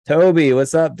Toby,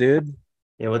 what's up, dude?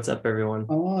 Yeah, what's up, everyone?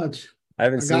 How much? I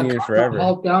haven't I seen got you in caught the forever.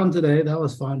 halt down today. That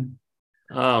was fun.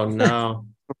 Oh no,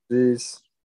 Jeez.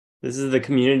 this is the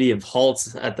community of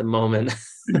halts at the moment.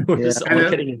 We're Yeah. just And all it,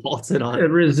 getting halted it on.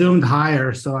 resumed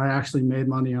higher, so I actually made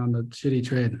money on the shitty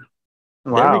trade. There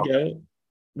we Wow. go.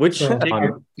 Which So ticker?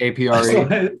 On so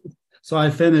APRE. I, so I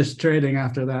finished trading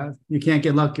after that. You can't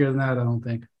get luckier than that, I don't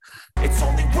think. It's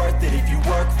only worth it if you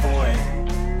work for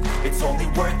it. It's only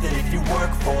worth it if you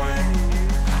work for it.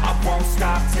 I won't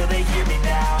stop till they hear me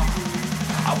now.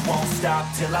 I won't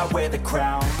stop till I wear the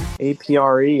crown.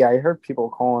 APRE. I heard people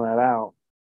calling that out.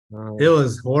 It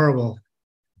was horrible.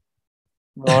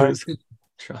 I What? was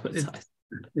traumatized.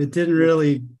 It didn't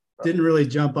really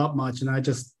jump up much, and I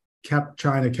just kept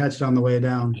trying to catch it on the way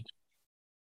down.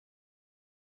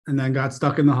 And then got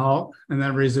stuck in the halt and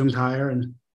then resumed higher.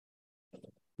 And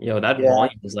Yo, that Yeah.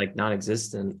 volume is like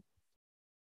non-existent.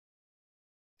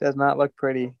 Does not look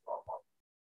pretty.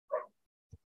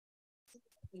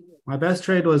 my best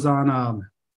trade was on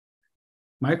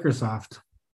Microsoft.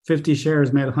 50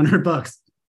 shares made $100.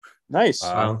 Nice.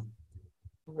 Wow.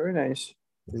 Very nice.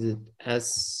 Is it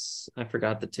S? I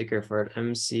forgot the ticker for it.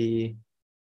 MC.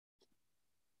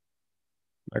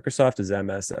 Microsoft is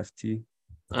MSFT.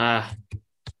 Ah,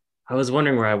 I was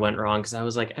wondering where I went wrong because I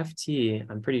was like FT.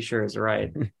 I'm pretty sure is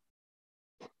right.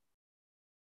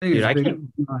 Dude, I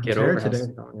can't get over how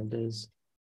today. strong it is.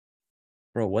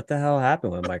 Bro, what the hell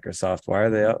happened with Microsoft? Why are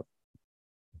they up?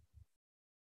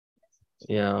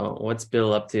 Yo, what's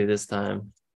Bill up to this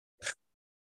time?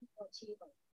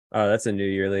 Oh, that's a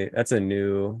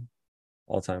new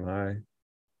all-time high.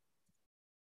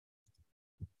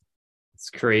 It's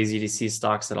crazy to see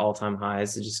stocks at all-time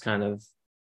highs. It just kind of,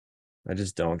 I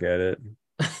just don't get it.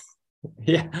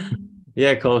 yeah,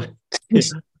 yeah, Cole.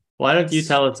 Why don't you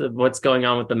tell us what's going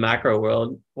on with the macro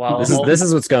world? While This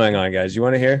is what's going on, guys. You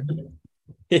want to hear?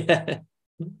 yeah,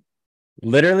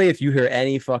 Literally, if you hear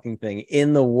any fucking thing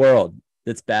in the world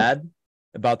that's bad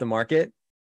about the market,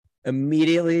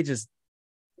 immediately just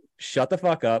shut the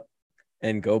fuck up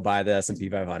and go buy the S&P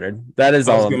 500. That is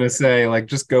I was all. gonna say, like,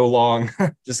 just go long.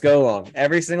 Just go along.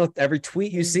 Every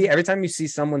tweet you see, every time you see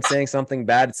someone saying something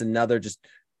bad, it's another just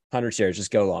 100 shares.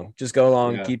 Just go long. Just go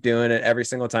along. Yeah. Keep doing it. Every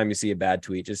single time you see a bad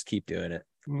tweet, just keep doing it.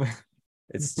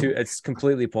 It's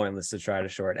completely pointless to try to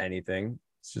short anything.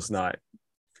 It's just not.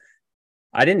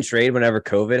 I didn't trade whenever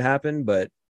COVID happened, but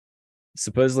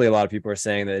supposedly a lot of people are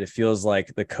saying that it feels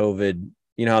like the COVID,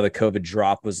 you know how the COVID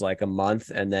drop was like a month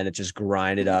and then it just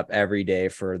grinded up every day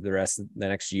for the rest of the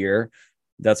next year.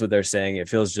 That's what they're saying. It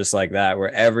feels just like that,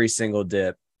 where every single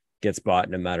dip gets bought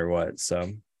no matter what.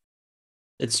 So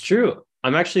it's true.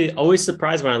 I'm actually always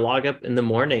surprised when I log up in the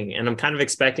morning and I'm kind of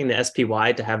expecting the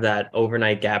SPY to have that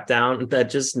overnight gap down that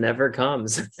just never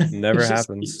comes. never It just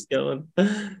happens. keeps going.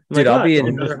 Dude, I'll be in-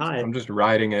 another high. I'm just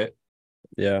riding it.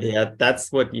 yeah. Yeah,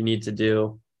 that's what you need to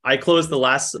do. I closed the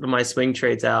last of my swing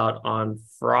trades out on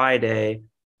Friday.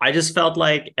 I just felt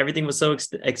like everything was so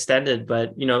extended,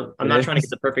 but you know, I'm not trying to get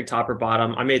the perfect top or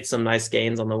bottom. I made some nice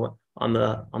gains on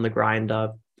the grind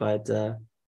up, but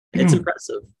it's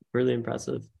impressive, really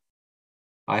impressive.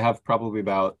 I have probably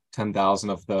about 10,000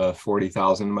 of the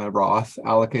 40,000 in my Roth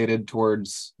allocated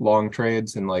towards long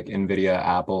trades in like Nvidia,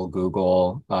 Apple,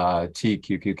 Google,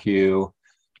 TQQQ.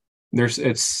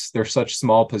 They're such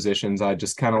small positions. I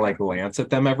just kind of like glance at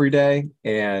them every day,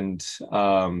 and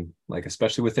like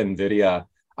especially with Nvidia,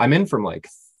 I'm in from like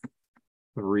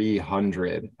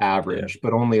 300 average,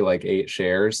 but only like 8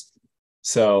 shares.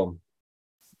 So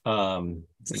I'm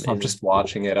just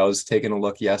watching it. I was taking a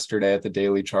look yesterday at the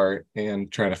daily chart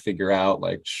and trying to figure out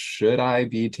like, should I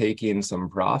be taking some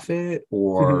profit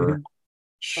or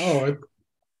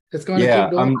It's going to yeah,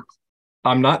 keep going.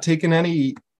 I'm not taking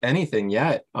anything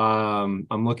yet. I'm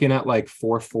looking at like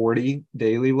 440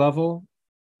 daily level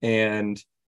and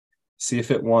see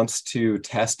if it wants to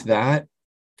test that.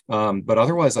 But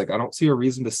otherwise, like I don't see a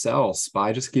reason to sell.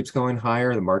 SPY just keeps going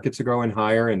higher. The markets are going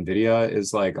higher. Nvidia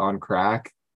is like on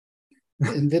crack.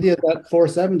 Nvidia at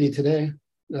 470 today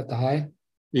at the high.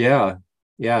 Yeah.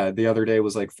 The other day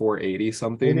was like 480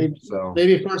 something. So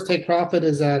Maybe first take profit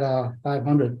is at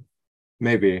 500.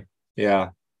 maybe. Yeah.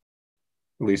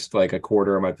 At least like a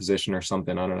quarter of my position or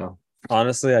something. I don't know.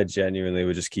 Honestly, I genuinely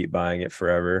would just keep buying it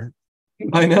forever.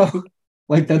 I know.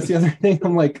 Like that's the other thing.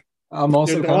 I'm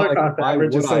also Your kind dollar of like, cost why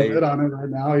average is would so good I on it right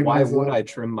now. You why might as would well. I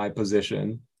trim my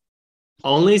position?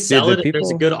 Only sell the it if there's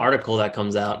a people- good article that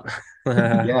comes out.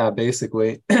 Yeah,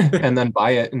 basically. And then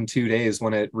buy it in 2 days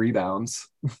when it rebounds.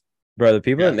 Bro, the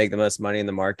people Yeah. that make the most money in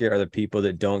the market are the people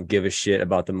that don't give a shit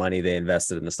about the money they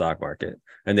invested in the stock market.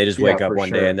 And they just Yeah, wake up for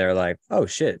one day sure. and they're like, oh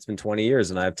shit, it's been 20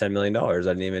 years and I have $10 million. I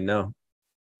didn't even know.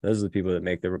 Those are the people that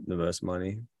make the most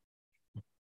money.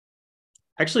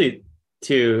 Actually,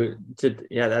 to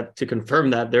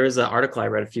confirm that, there was an article I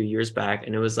read a few years back,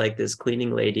 and it was like this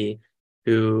cleaning lady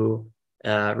who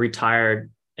retired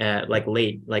like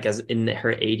late, like as in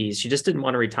her 80s. She just didn't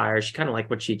want to retire. She kind of liked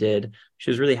what she did.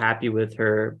 She was really happy with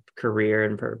her career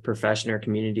and profession, her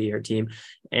community, her team.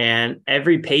 And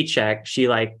every paycheck, she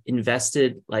like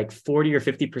invested like 40 or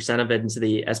 50% of it into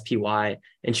the SPY.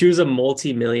 And she was a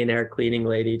multi-millionaire cleaning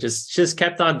lady, just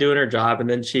kept on doing her job. And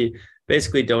then she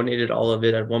basically donated all of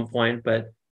it at one point.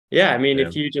 But yeah, I mean, Yeah.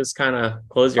 if you just kind of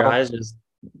close your eyes, just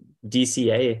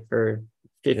DCA for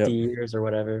 50 years or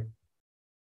whatever.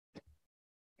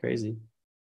 Crazy.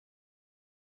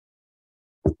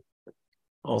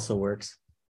 Also works.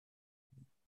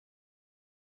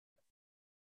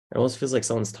 It almost feels like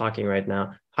someone's talking right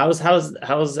now. How's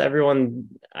everyone?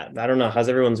 I don't know. How's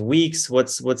everyone's weeks?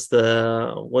 What's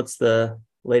the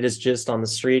latest gist on the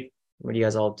street? What are you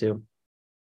guys all up to?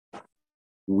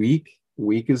 Week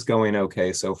is going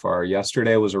okay so far.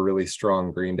 Yesterday was a really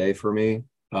strong green day for me,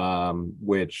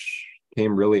 which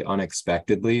came really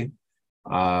unexpectedly.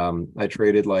 I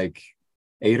traded like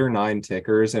 8 or 9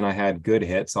 tickers and I had good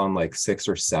hits on like 6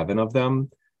 or 7 of them.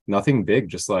 Nothing big,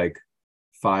 just like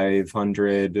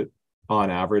 500 on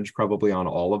average, probably on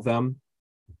all of them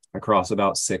across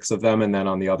about 6 of them. And then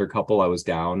on the other couple, I was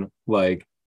down like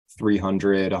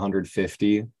 300,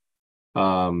 150. There's a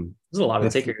lot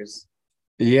of tickers.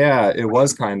 Yeah, it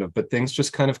was kind of, but things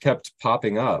just kind of kept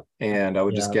popping up and I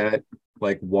would just get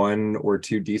like 1 or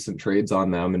 2 decent trades on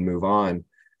them and move on.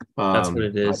 That's what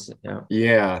it is.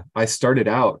 Yeah, I started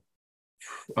out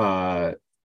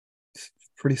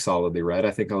pretty solidly red.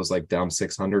 I think I was like down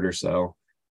 600 or so.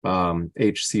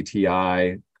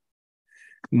 HCTI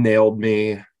nailed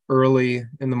me early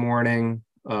in the morning.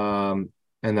 And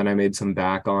then I made some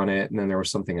back on it. And then there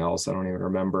was something else. I don't even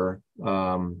remember.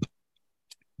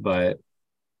 But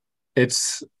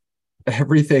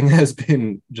everything has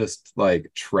been just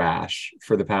like trash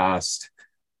for the past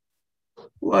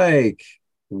like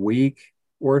week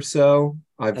or so.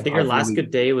 I think our last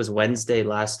good day was Wednesday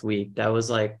last week. That was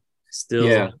like still.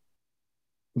 Yeah.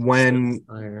 When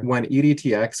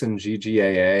EDTX and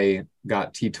GGAA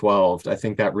got T12'd, I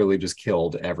think that really just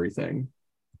killed everything.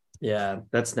 Yeah,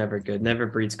 that's never good. Never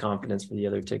breeds confidence for the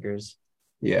other tickers.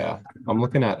 Yeah, I'm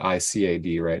looking at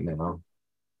ICAD right now.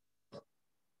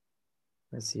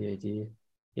 ICAD.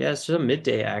 Yeah, it's just a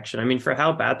midday action. I mean, for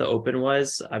how bad the open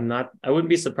was, I wouldn't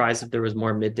be surprised if there was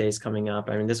more middays coming up.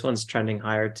 I mean, this one's trending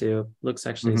higher too. Looks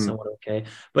actually somewhat okay.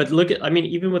 But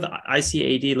even with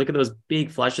ICAD, look at those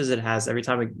big flushes it has every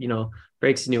time it,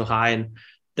 breaks a new high. And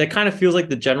that kind of feels like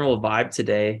the general vibe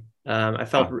today. I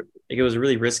felt like it was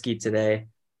really risky today.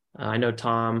 I know,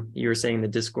 Tom, you were saying in the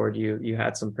Discord, you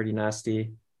had some pretty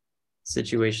nasty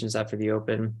situations after the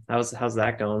open. How's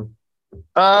that going?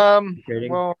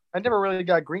 Well, I never really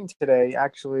got green today.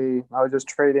 Actually, I was just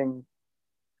trading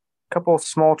a couple of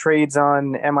small trades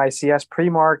on MICS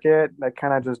pre-market that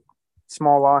kind of just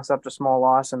small loss up to small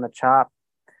loss in the chop.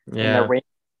 Yeah. In the range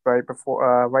right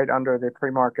before, right under the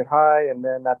pre-market high. And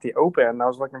then at the open, I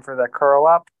was looking for that curl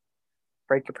up,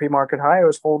 break the pre-market high. I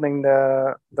was holding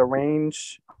the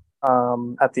range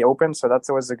at the open. So that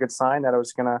was a good sign that I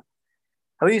was going to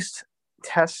at least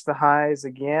test the highs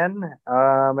again.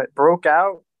 It broke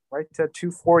out right to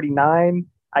 249.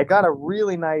 I got a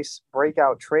really nice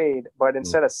breakout trade, but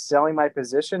instead of selling my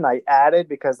position, I added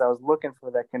because I was looking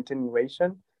for that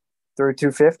continuation through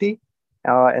 250.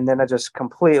 And then I just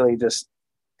completely just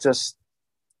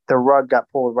the rug got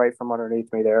pulled right from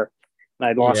underneath me there. And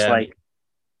I'd lost like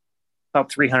about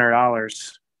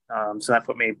 $300. So that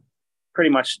put me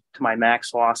pretty much to my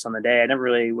max loss on the day. I never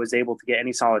really was able to get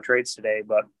any solid trades today,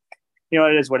 but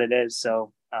it is what it is.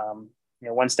 So,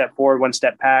 one step forward, one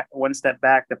step back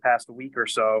the past week or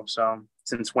so. So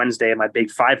since Wednesday, my big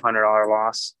 $500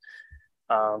 loss,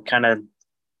 kind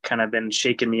of been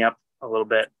shaking me up a little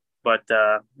bit, but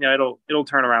it'll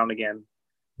turn around again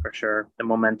for sure. The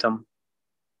momentum.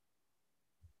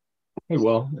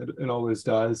 Well, it always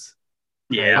does.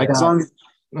 Yeah.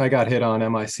 I got hit on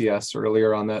MICS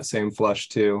earlier on that same flush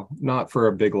too. Not for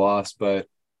a big loss, but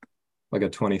like a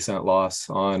 20-cent loss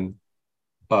on.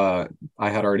 I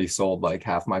had already sold like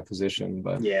half my position,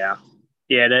 but the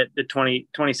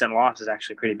 20-cent loss is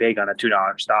actually pretty big on a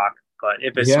 $2 stock. But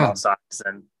if it's small size,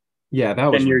 then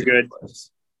then you're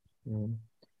ridiculous. Good.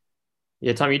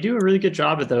 Yeah, Tom, you do a really good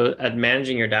job at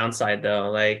managing your downside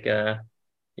though. Like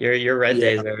your red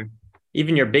days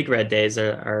even your big red days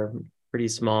are pretty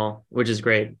small, which is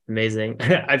great. Amazing.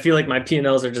 I feel like my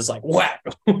P&Ls are just like, whack.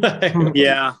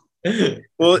 Yeah.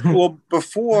 Well,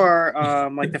 before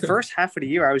like the first half of the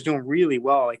year, I was doing really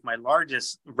well. Like my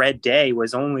largest red day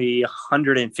was only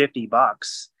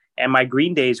 $150, and my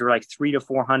green days were like 300 to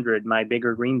 400. My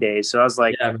bigger green days, so I was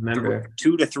like, yeah, I remember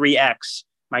 2 to 3x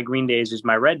my green days is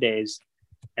my red days.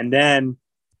 And then,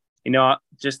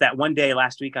 just that one day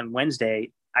last week on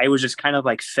Wednesday, I was just kind of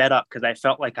like fed up because I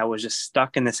felt like I was just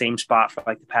stuck in the same spot for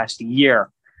like the past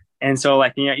year. And so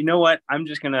like, you know what? I'm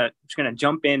just gonna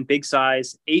jump in big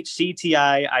size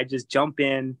HCTI. I just jump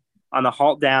in on the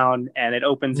halt down and it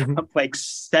opens up like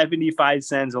 75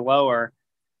 cents lower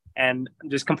and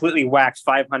just completely whacked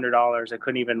 $500. I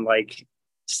couldn't even like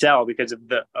sell because of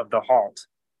the halt.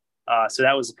 So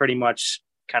that was pretty much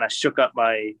kind of shook up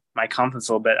my confidence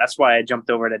a little bit. That's why I jumped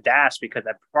over to DAS, because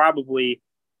I probably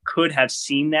could have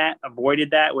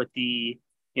avoided that with the,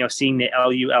 seeing the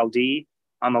LULD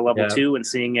on the level 2 and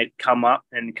seeing it come up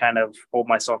and kind of hold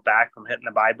myself back from hitting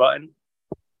the buy button.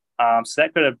 So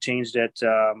that could have changed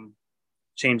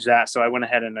that. So I went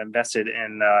ahead and invested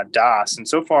in DAS. And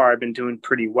so far I've been doing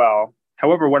pretty well.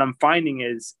 However, what I'm finding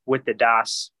is with the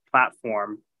DAS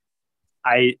platform,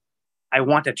 I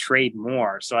want to trade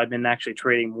more. So I've been actually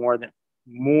trading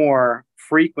more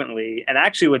frequently and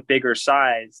actually with bigger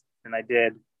size than I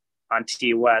did on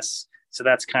TOS. So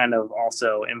that's kind of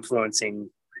also influencing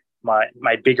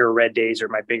my bigger red days or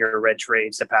my bigger red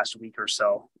trades the past week or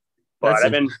so. But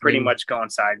I've been pretty much going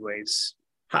sideways.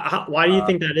 Why do you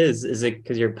think that is? Is it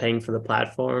because you're paying for the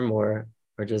platform or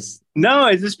just? No,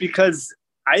 it's just because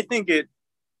I think it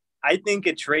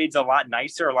trades a lot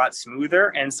nicer, a lot smoother.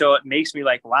 And so it makes me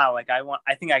like, wow, like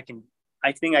I think I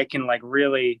can like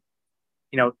really,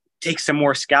 take some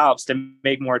more scalps to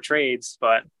make more trades,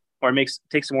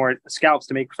 take some more scalps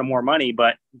to make some more money,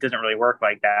 but it doesn't really work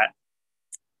like that.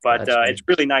 But it's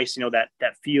really nice,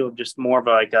 that feel of just more of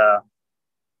like a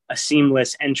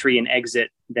seamless entry and exit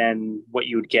than what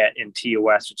you would get in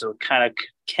TOS, which kind of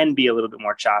can be a little bit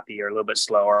more choppy or a little bit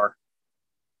slower.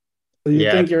 So you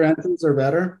think your entries are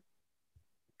better?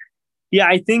 Yeah,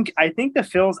 I think the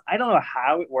fills, I don't know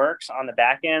how it works on the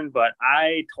back end, but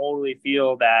I totally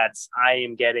feel that I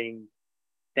am getting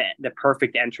the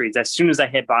perfect entries. As soon as I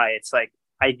hit buy, it's like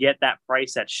I get that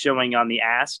price that's showing on the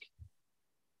ask.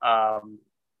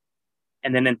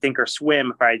 And then in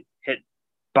Thinkorswim, if I hit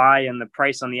buy and the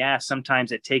price on the ask,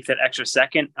 sometimes it takes that extra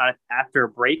second after a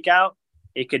breakout.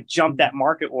 It could jump that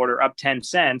market order up 10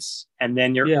 cents, and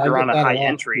then you're on a high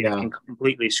entry. Yeah. It can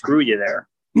completely screw you there.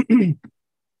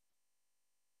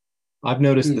 I've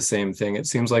noticed the same thing. It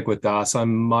seems like with DAS,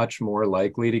 I'm much more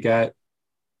likely to get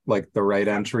like the right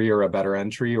entry or a better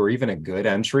entry or even a good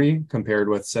entry compared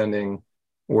with sending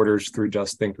orders through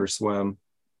just Thinkorswim.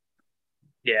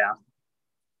 Yeah.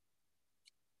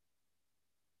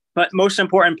 But most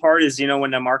important part is,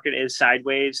 when the market is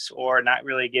sideways or not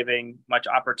really giving much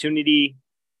opportunity,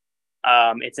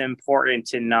 it's important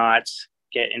to not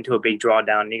get into a big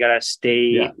drawdown. You got to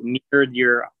stay near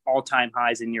your all-time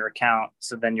highs in your account,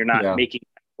 so then you're not making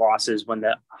losses when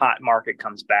the hot market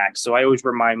comes back. So I always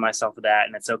remind myself of that,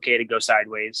 and it's okay to go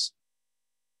sideways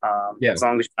as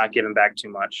long as you're not giving back too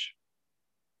much.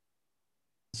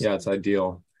 Yeah, it's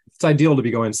ideal. It's ideal to be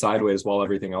going sideways while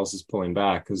everything else is pulling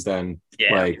back, because then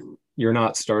like you're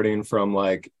not starting from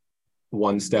like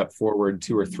one step forward,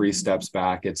 2 or 3 steps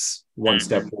back. It's one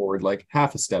step forward, like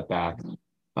half a step back.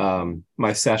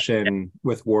 My session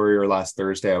with Warrior last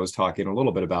Thursday, I was talking a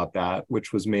little bit about that,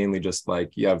 which was mainly just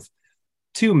like you have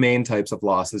 2 main types of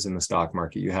losses in the stock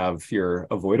market. You have your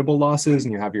avoidable losses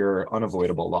and you have your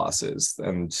unavoidable losses.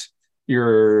 And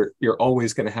you're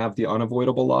always going to have the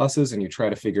unavoidable losses, and you try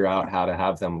to figure out how to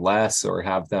have them less or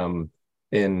have them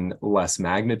in less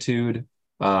magnitude.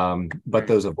 But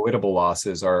those avoidable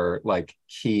losses are like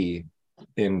key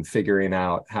in figuring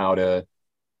out how to,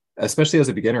 especially as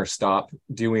a beginner, stop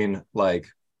doing like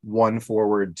 1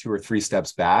 forward, 2 or 3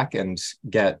 steps back and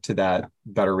get to that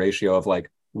better ratio of like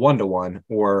 1 to 1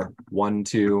 or 1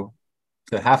 to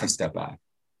half a step back.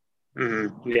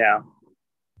 Mm-hmm. Yeah.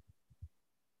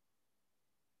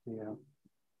 Yeah.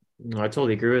 No, I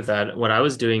totally agree with that. What I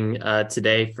was doing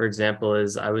today, for example,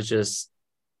 is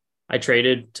I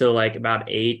traded to like about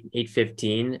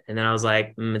 8:15, and then I was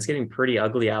like, it's getting pretty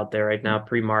ugly out there right now,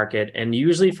 pre-market. And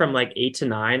usually from like 8 to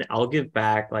 9, I'll give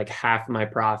back like half my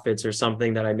profits or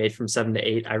something that I made from 7 to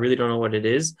 8. I really don't know what it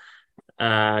is,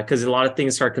 because a lot of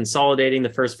things start consolidating. The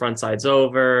first front side's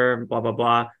over, blah, blah,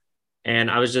 blah.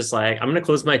 And I was just like, I'm going to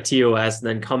close my TOS and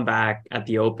then come back at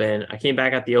the open. I came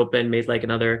back at the open, made like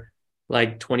another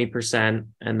like 20%,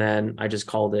 and then I just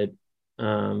called it.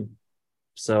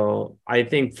 So I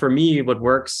think for me, what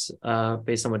works,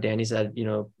 based on what Danny said,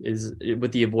 is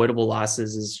with the avoidable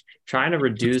losses is trying to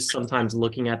reduce sometimes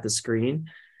looking at the screen,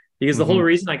 because the whole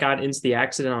reason I got into the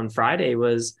accident on Friday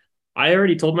was I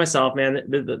already told myself, man,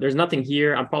 there's nothing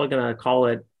here. I'm probably going to call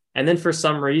it. And then for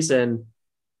some reason,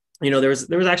 there was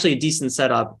actually a decent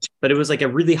setup, but it was like a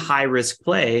really high risk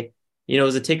play. It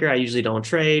was a ticker I usually don't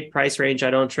trade, price range I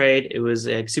don't trade. It was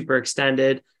super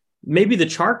extended. Maybe the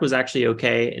chart was actually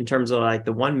okay in terms of like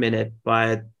the 1 minute,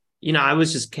 but I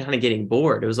was just kind of getting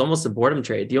bored. It was almost a boredom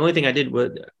trade. The only thing I did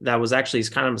that was actually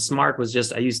kind of smart was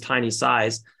just I used tiny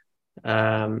size,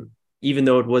 even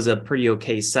though it was a pretty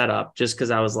okay setup, just because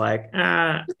I was like,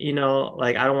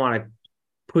 like I don't want to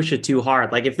push it too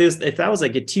hard. Like if that was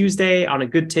like a Tuesday on a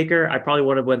good ticker, I probably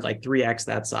would have went like 3x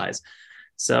that size.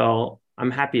 So I'm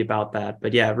happy about that.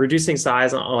 But yeah, reducing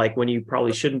size like when you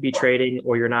probably shouldn't be trading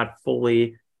or you're not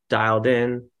fully dialed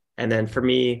in. And then for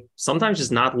me, sometimes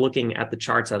just not looking at the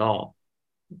charts at all,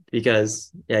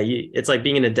 because it's like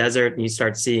being in a desert and you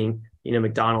start seeing,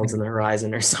 McDonald's in the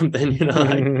horizon or something,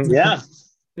 Yeah,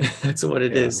 that's what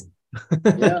it is.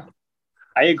 Yeah,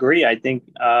 I agree. I think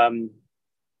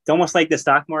it's almost like the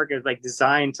stock market is like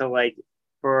designed to like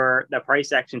for the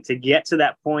price action to get to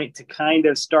that point to kind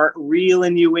of start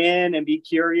reeling you in and be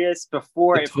curious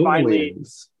before it totally finally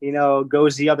is.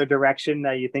 Goes the other direction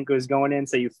that you think it was going in.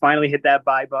 So you finally hit that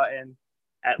buy button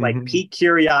at like peak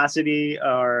curiosity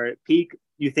or peak,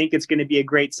 you think it's going to be a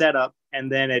great setup,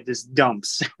 and then it just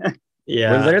dumps.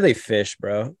 Yeah, We're literally fish,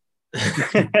 bro.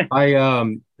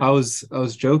 I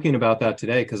was joking about that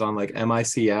today because on like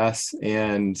MICS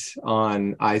and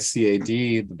on ICAD,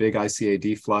 the big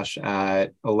ICAD flush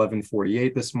at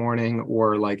 11:48 this morning,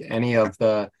 or like any of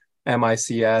the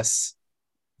MICS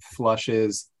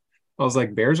flushes, I was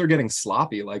like, bears are getting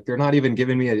sloppy. Like they're not even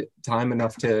giving me a time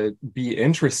enough to be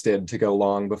interested to go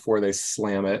long before they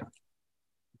slam it.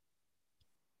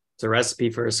 it's a recipe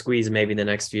for a squeeze maybe the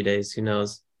next few days. Who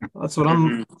knows? That's what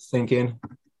I'm thinking.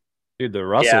 Dude, the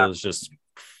Russell is just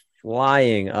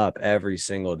flying up every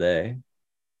single day.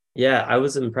 Yeah, I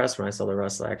was impressed when I saw the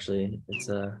Russell. Actually, it's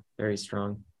very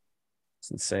strong. It's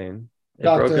insane.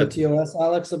 Dr. TOS,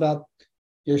 Alex, about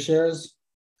your shares?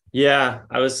 Yeah,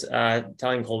 I was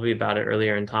telling Colby about it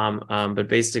earlier and Tom, but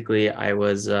basically I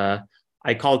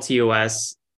called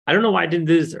TOS. I don't know why I didn't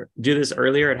do this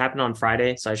earlier. It happened on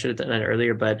Friday, so I should have done it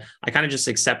earlier, but I kind of just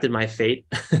accepted my fate.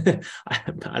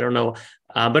 I don't know.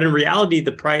 But in reality,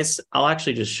 the price, I'll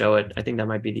actually just show it. I think that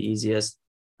might be the easiest.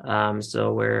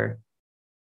 So we're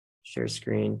share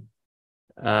screen,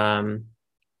 EDTX.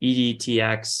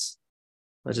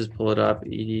 Let's just pull it up,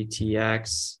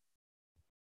 EDTX.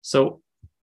 So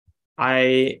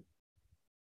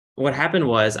what happened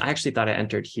was I actually thought I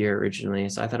entered here originally.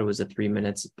 So I thought it was 3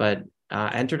 minutes, but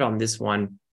I entered on this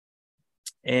one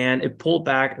and it pulled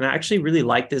back. And I actually really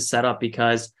like this setup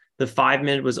because the 5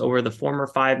 minute was over the former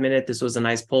 5 minute. This was a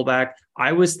nice pullback.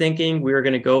 I was thinking we were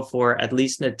going to go for at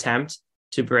least an attempt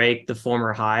to break the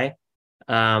former high,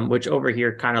 which over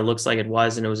here kind of looks like it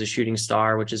was, and it was a shooting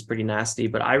star, which is pretty nasty.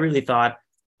 But I really thought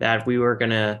that we were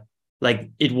going to,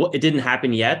 like, it didn't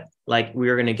happen yet. Like we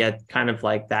were going to get kind of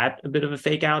like that, a bit of a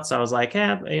fake out. So I was like,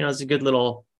 it's a good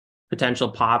little potential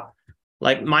pop.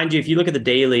 Like, mind you, if you look at the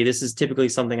daily, this is typically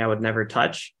something I would never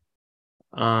touch.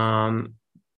 But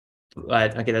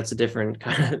okay, that's a different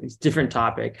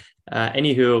topic.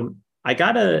 Anywho, I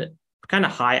got a kind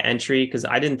of high entry because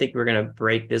I didn't think we were going to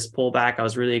break this pullback. I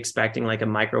was really expecting like a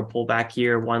micro pullback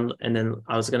here, and then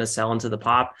I was going to sell into the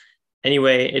pop.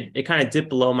 Anyway, it kind of dipped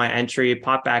below my entry,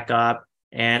 popped back up,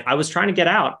 and I was trying to get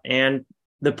out. And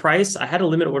the price, I had a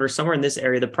limit order somewhere in this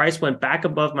area. The price went back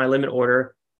above my limit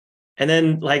order. And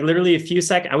then like literally a few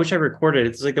seconds, I wish I recorded it.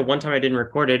 It's like the one time I didn't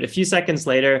record it. A few seconds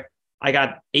later, I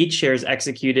got 8 shares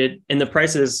executed, and the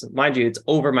price is, mind you, it's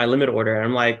over my limit order. And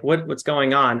I'm like, what's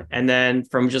going on? And then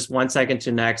from just 1 second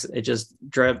to next, it just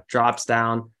drops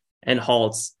down and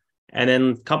halts. And then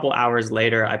a couple hours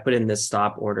later, I put in this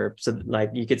stop order. So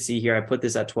like you could see here, I put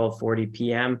this at 12:40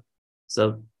 p.m.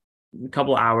 So a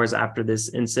couple hours after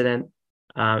this incident.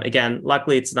 Again,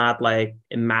 luckily, it's not like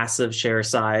a massive share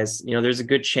size. There's a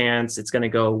good chance it's going to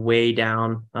go way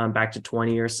down back to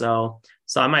 20 or so.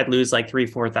 So I might lose like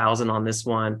 3,000-4,000 on this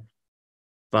one,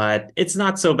 but it's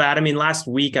not so bad. I mean, last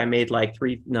week I made like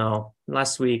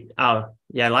last week was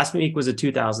a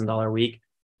 $2,000 week.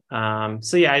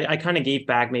 So yeah, I kind of gave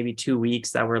back maybe 2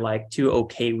 weeks that were like 2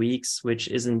 okay weeks, which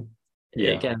isn't,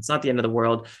 again, it's not the end of the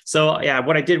world. So yeah,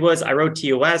 what I did was I wrote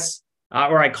TOS,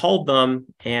 or I called them,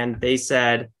 and they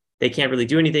said they can't really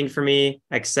do anything for me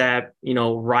except,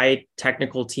 write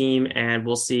technical team, and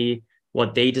we'll see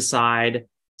what they decide.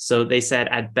 So they said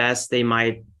at best they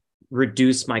might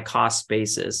reduce my cost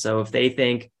basis. So if they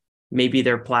think maybe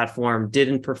their platform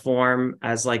didn't perform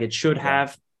as like it should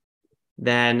have,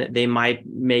 then they might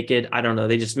make it, I don't know,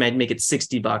 they just might make it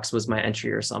 $60 was my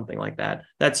entry or something like that.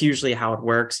 That's usually how it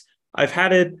works. I've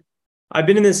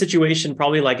been in this situation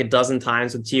probably like a dozen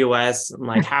times with TOS. And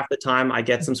like half the time I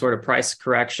get some sort of price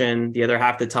correction. The other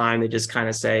half the time they just kind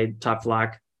of say tough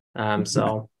luck.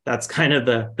 So that's kind of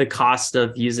the cost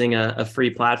of using a free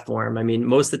platform. I mean,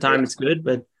 most of the time it's good,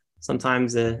 but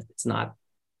sometimes it's not.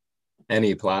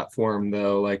 Any platform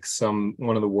though, like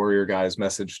one of the Warrior guys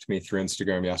messaged me through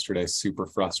Instagram yesterday, super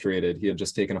frustrated. He had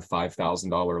just taken a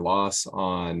 $5,000 loss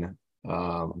on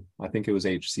I think it was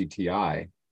HCTI,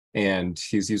 and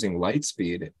he's using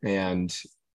Lightspeed, and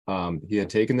he had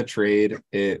taken the trade.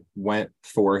 It went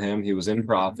for him. He was in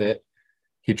profit.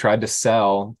 He tried to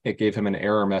sell. It gave him an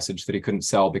error message that he couldn't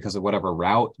sell because of whatever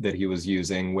route that he was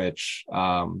using, which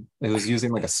it was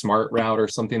using like a smart route or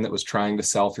something that was trying to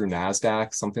sell through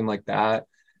NASDAQ, something like that.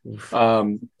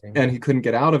 And he couldn't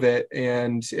get out of it,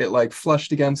 and it like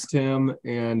flushed against him,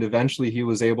 and eventually he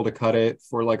was able to cut it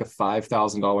for like a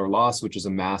 $5,000 loss, which is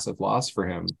a massive loss for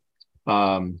him.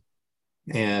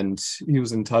 And he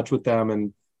was in touch with them,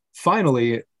 and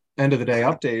finally, end of the day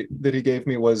update that he gave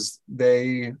me was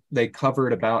they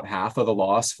covered about half of the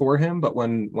loss for him, but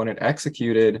when it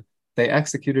executed, they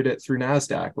executed it through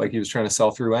NASDAQ, like he was trying to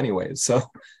sell through anyways. So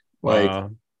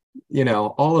like, you know,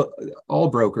 all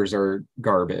brokers are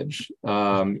garbage.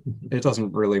 It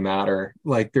doesn't really matter.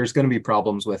 Like there's going to be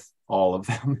problems with all of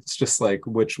them. It's just like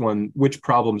which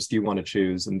problems do you want to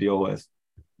choose and deal with?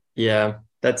 Yeah,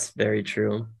 that's very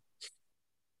true.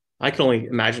 I can only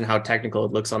imagine how technical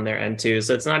it looks on their end too.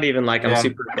 So it's not even like I'm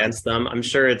super against them. I'm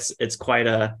sure it's quite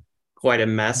a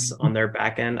mess on their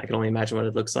back end. I can only imagine what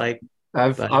it looks like.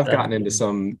 I've gotten into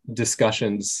some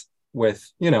discussions with,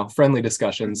 you know, friendly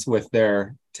discussions with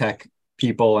their tech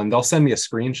people, and they'll send me a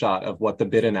screenshot of what the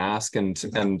bid and ask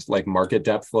and like market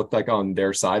depth looked like on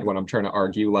their side when I'm trying to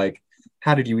argue, like,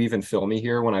 how did you even fill me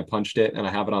here when I punched it and I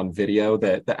have it on video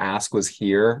that the ask was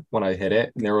here when I hit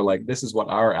it? And they were like, this is what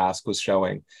our ask was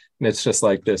showing. And it's just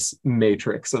like this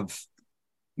matrix of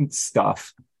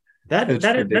stuff.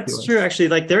 That's true. Actually,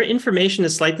 like their information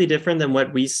is slightly different than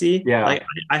what we see. Yeah. Like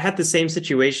I had the same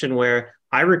situation where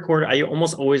I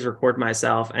almost always record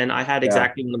myself. And I had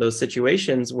exactly one of those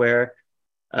situations where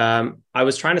I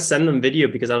was trying to send them video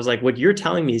because I was like, what you're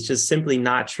telling me is just simply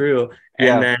not true.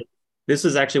 And then this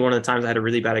was actually one of the times I had a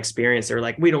really bad experience. They were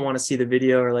like, we don't want to see the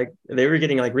video, or like they were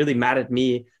getting like really mad at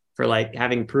me for like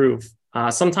having proof.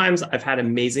 Sometimes I've had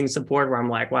amazing support where I'm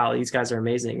like, wow, these guys are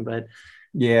amazing. But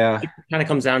it kind of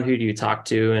comes down to who do you talk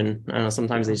to. And I don't know,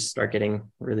 sometimes they just start getting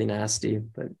really nasty.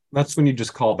 But that's when you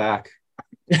just call back.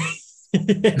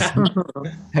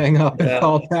 Hang up and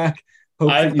call back.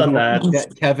 I've done that.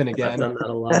 Get Kevin again. I've done that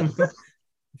a lot.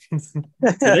 So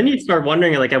then you start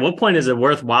wondering, like, at what point is it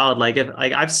worthwhile? Like, if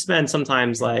like I've spent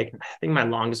sometimes, like, I think my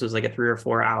longest was like a 3 or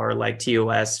 4 hour like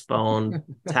TOS phone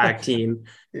tag team,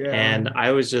 and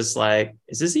I was just like,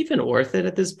 is this even worth it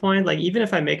at this point? Like, even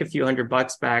if I make a few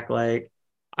 $100 back, like,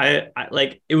 I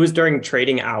like it was during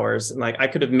trading hours, and like I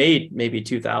could have made maybe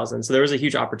 2,000, so there was a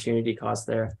huge opportunity cost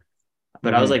there.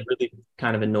 But I was like really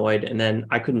kind of annoyed, and then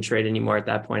I couldn't trade anymore at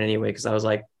that point anyway because I was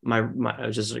like my I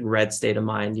was just like red state of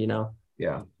mind, you know.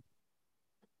 Yeah.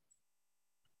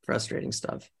 Frustrating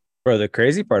stuff. Bro, the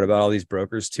crazy part about all these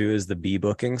brokers too is the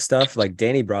booking stuff. Like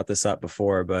Danny brought this up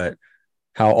before, but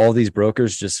how all these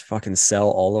brokers just fucking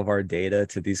sell all of our data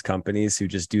to these companies who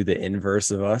just do the inverse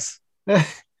of us.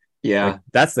 Yeah. Like,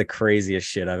 that's the craziest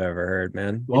shit I've ever heard,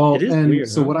 man. Well, it is and weird,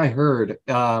 so what I heard,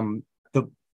 and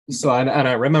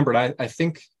I remembered, I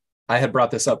think I had brought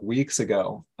this up weeks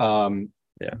ago.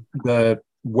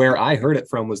 Where I heard it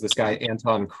from was this guy,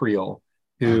 Anton Creel,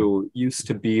 who used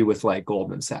to be with like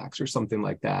Goldman Sachs or something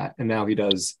like that. And now he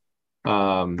does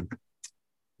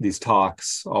these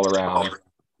talks all around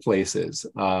places.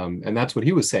 And that's what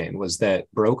he was saying, was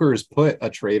that brokers put a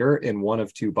trader in one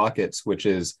of two buckets, which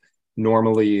is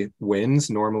normally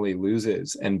wins, normally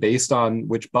loses. And based on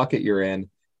which bucket you're in,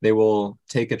 they will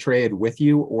take a trade with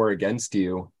you or against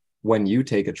you when you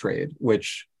take a trade,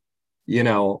 which, you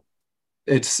know,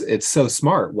 it's so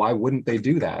smart. Why wouldn't they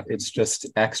do that? It's just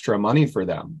extra money for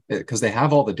them because they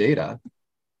have all the data.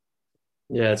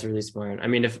 Yeah, it's really smart. I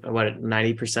mean, if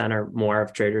 90% or more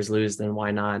of traders lose, then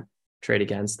why not trade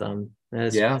against them?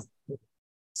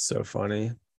 So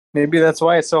funny. Maybe that's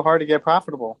why it's so hard to get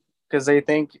profitable, because they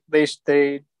think they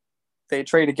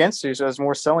trade against you, so there's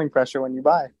more selling pressure when you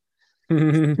buy.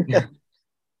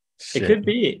 It could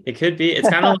be. It could be. It's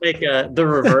kind of like the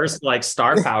reverse, like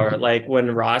star power. Like when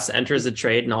Ross enters a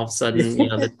trade, and all of a sudden, you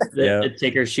know, the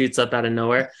ticker shoots up out of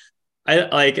nowhere. I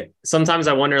like sometimes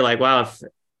I wonder, like, wow,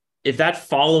 if that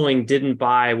following didn't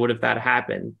buy, would have that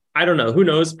happened? I don't know. Who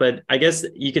knows? But I guess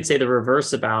you could say the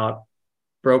reverse about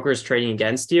brokers trading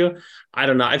against you. I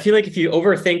don't know. I feel like if you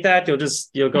overthink that,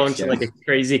 you'll go into like a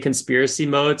crazy conspiracy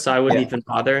mode. So I wouldn't even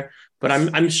bother. But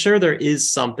I'm sure there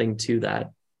is something to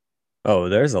that. Oh,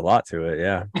 there's a lot to it.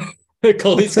 Yeah.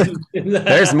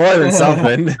 There's more than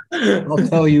something. I'll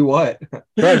tell you what.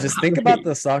 Bro, just think about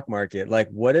the stock market. Like,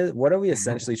 what are we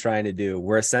essentially trying to do?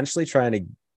 We're essentially trying to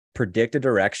predict a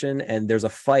direction, and there's a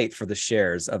fight for the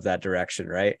shares of that direction,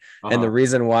 right? And the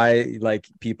reason why like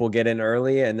people get in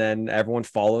early and then everyone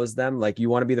follows them, like you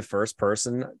want to be the first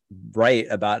person right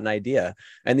about an idea.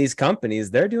 And these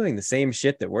companies, they're doing the same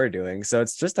shit that we're doing. So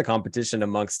it's just a competition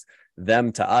amongst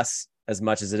them to us as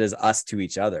much as it is us to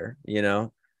each other, you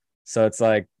know? So it's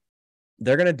like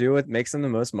they're going to do what makes them the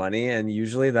most money. And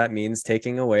usually that means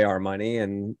taking away our money,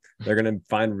 and they're going to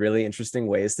find really interesting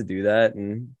ways to do that.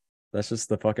 And that's just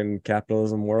the fucking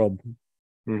capitalism world.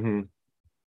 Mm-hmm.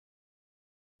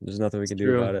 There's nothing we can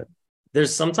do about it.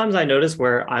 There's sometimes I notice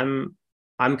where I'm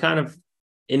kind of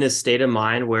in a state of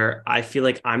mind where I feel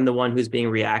like I'm the one who's being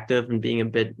reactive and being a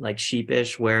bit like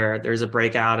sheepish, where there's a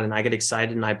breakout and I get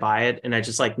excited and I buy it, and I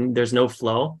just like, there's no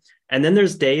flow. And then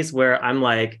there's days where I'm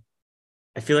like,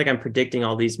 I feel like I'm predicting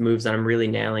all these moves and I'm really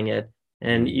nailing it.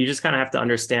 And you just kind of have to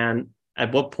understand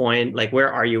at what point, like,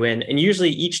 where are you in? And usually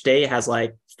each day has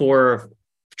like 4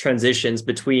 transitions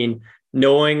between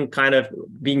knowing, kind of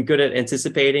being good at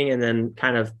anticipating, and then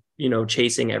kind of, you know,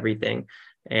 chasing everything.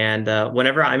 And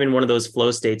whenever I'm in one of those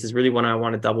flow states is really when I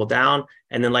want to double down.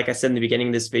 And then, like I said in the beginning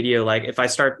of this video, like if I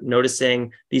start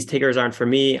noticing these tickers aren't for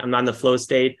me, I'm not in the flow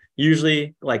state,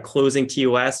 usually like closing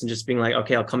TOS and just being like,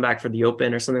 okay, I'll come back for the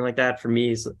open or something like that, for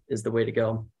me is the way to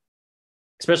go,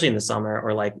 especially in the summer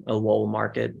or like a lull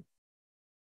market.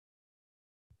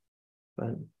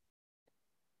 But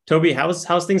Toby,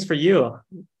 how's things for you? A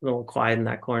little quiet in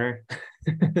that corner.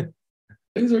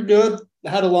 Things are good. I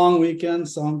had a long weekend,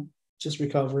 so I'm just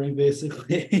recovering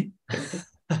basically.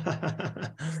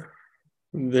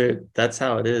 That's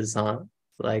how it is, huh?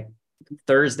 Like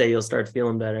Thursday, you'll start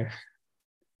feeling better.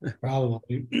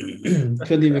 Probably.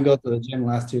 Couldn't even go to the gym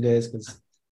last 2 days because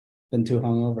been too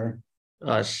hungover.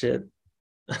 Oh shit.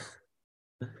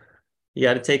 You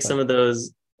got to take some of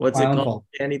those. What's it called,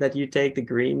 Andy, that you take, the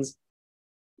greens?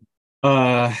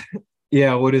 Yeah,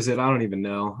 what is it? I don't even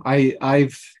know.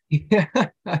 I've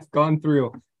gone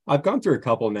through a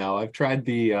couple now. I've tried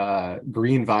the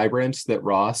green vibrance that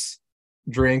Ross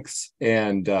drinks,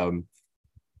 and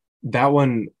that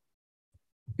one,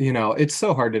 you know, it's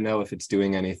so hard to know if it's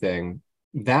doing anything.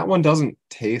 That one doesn't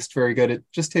taste very good. It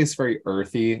just tastes very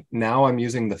earthy. Now I'm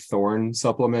using the Thorn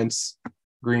supplements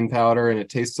green powder, and it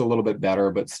tastes a little bit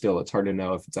better, but still it's hard to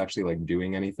know if it's actually like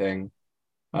doing anything.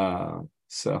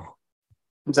 So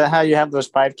is that how you have those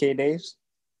 5K days?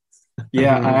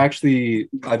 Yeah,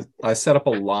 I set up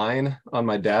a line on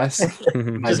my desk.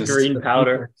 just green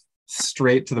powder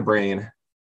straight to the brain.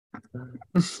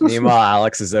 Meanwhile,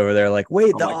 Alex is over there like,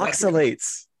 wait, the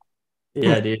oxalates.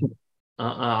 Yeah, dude.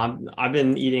 I've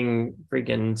been eating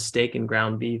freaking steak and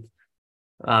ground beef.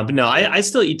 But no, I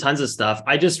still eat tons of stuff.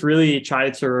 I just really try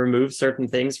to remove certain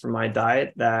things from my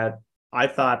diet that I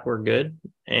thought were good.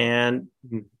 And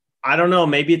I don't know,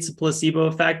 maybe it's a placebo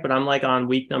effect, but I'm like on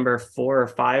week number 4 or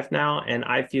 5 now, and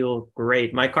I feel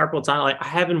great. My carpal tunnel, like I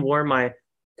haven't worn my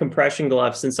compression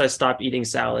gloves since I stopped eating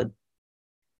salad.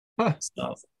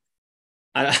 So,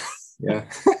 yeah.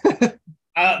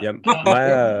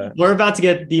 We're about to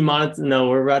get demonetized. No,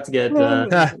 we're about to get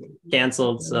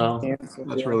canceled. So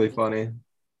that's really funny.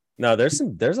 No, there's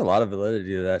a lot of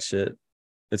validity to that shit.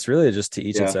 It's really just to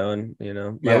each its own, you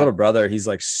know. My little brother, he's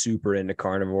like super into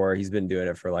carnivore. He's been doing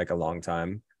it for like a long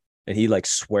time, and he like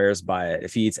swears by it.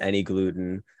 If he eats any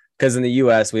gluten, because in the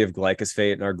US we have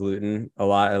glyphosate in our gluten, a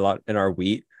lot in our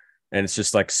wheat, and it's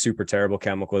just like super terrible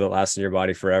chemical that lasts in your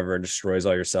body forever and destroys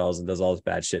all your cells and does all this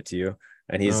bad shit to you.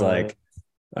 And he's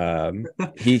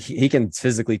he can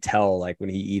physically tell, like when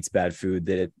he eats bad food,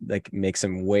 that it like makes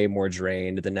him way more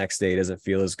drained. The next day he doesn't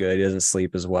feel as good, he doesn't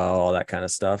sleep as well, all that kind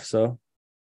of stuff. So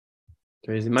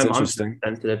crazy. My mom's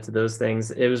sensitive to those things.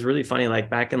 It was really funny, like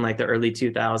back in like the early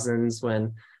 2000s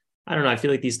when, I don't know, I feel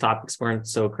like these topics weren't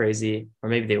so crazy, or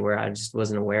maybe they were, I just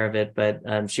wasn't aware of it. But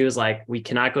she was like, we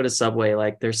cannot go to Subway,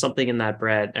 like there's something in that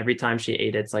bread. Every time she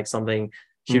ate it, it's like something,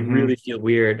 she'd really feel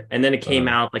weird. And then it came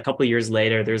out like a couple of years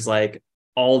later, there's like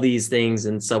all these things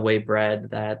in Subway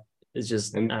bread that is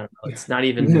just, And I don't know, it's not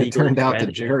even And then it legally turned out that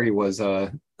permitted. Jerry was Yeah.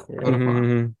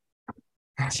 Mhm.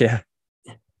 Yeah.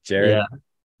 Jared. Yeah.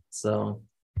 So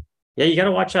yeah, you got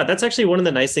to watch out. That's actually one of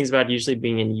the nice things about usually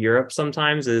being in Europe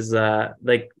sometimes is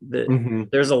Mhm.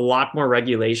 there's a lot more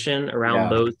regulation around Yeah.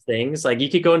 those things. Like you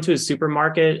could go into a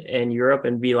supermarket in Europe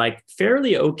and be like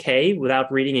fairly okay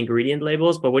without reading ingredient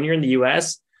labels, but when you're in the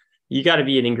US, you got to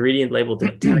be an ingredient label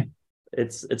detective.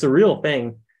 It's a real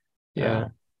thing. Yeah.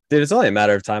 Dude, it's only a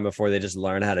matter of time before they just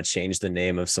learn how to change the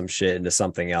name of some shit into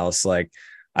something else. Like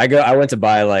I went to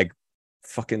buy like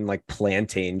fucking like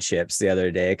plantain chips the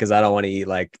other day because I don't want to eat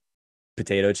like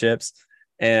potato chips.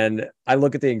 And I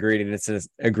look at the ingredients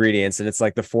and it's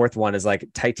like the fourth one is like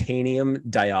titanium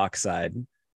dioxide.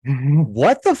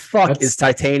 What the fuck That's- is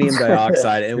titanium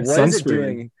dioxide and It's what is it sunscreen.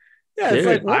 doing? Yeah, Dude, it's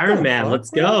like what Iron the Man, fuck,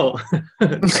 let's bro?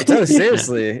 go. No,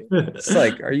 seriously. It's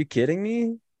like, are you kidding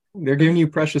me? They're giving you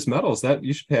precious metals. That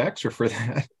you should pay extra for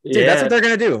that. Dude, that's Yeah. what they're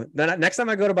gonna do. Then next time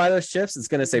I go to buy those chips, it's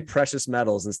gonna say precious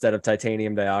metals instead of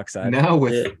titanium dioxide. Now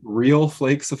with Yeah. real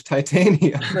flakes of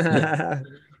titanium.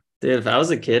 Dude, if I was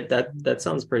a kid, that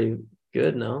sounds pretty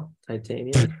good, no?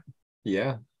 Titanium.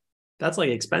 Yeah. That's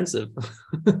like expensive.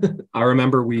 I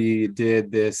remember we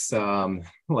did this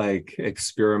like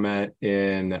experiment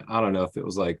in, I don't know if it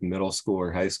was like middle school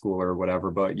or high school or whatever,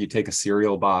 but you take a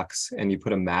cereal box and you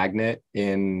put a magnet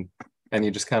in and you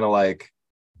just kind of like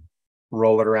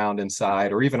roll it around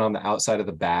inside or even on the outside of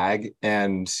the bag,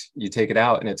 and you take it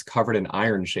out and it's covered in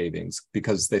iron shavings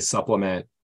because they supplement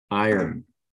iron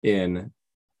in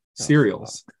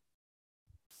cereals.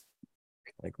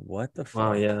 Like what the fuck?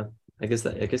 Wow, yeah. I guess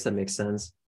that makes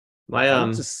sense. My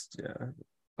I'm just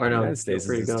or no, United States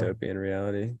feel free is to go. dystopian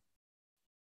reality.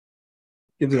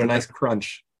 Gives it a nice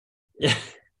crunch. Yeah.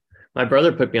 My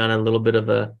brother put me on a little bit of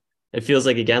it feels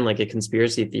like again like a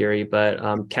conspiracy theory,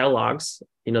 but Kellogg's,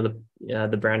 you know,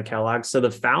 the brand Kellogg's. So the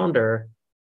founder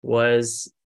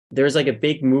there's like a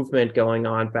big movement going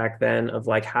on back then of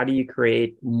like how do you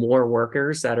create more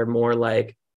workers that are more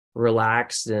like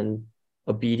relaxed and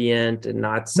obedient and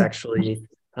not sexually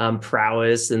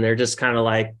prowess, and they're just kind of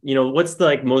like, you know, what's the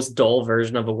like most dull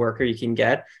version of a worker you can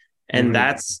get, and Mhm.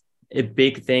 that's a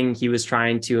big thing he was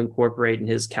trying to incorporate in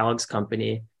his Kellogg's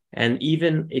company. And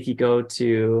even if you go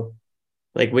to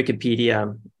like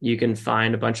Wikipedia, you can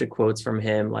find a bunch of quotes from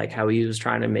him, like how he was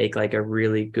trying to make like a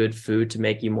really good food to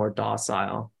make you more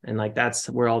docile. And like, that's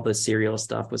where all the cereal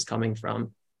stuff was coming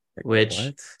from, which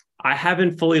What? I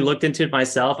haven't fully looked into it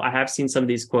myself. I have seen some of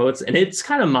these quotes and it's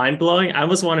kind of mind blowing. I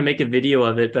almost want to make a video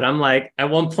of it, but I'm like, at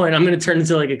one point I'm going to turn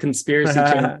into like a conspiracy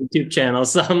YouTube channel.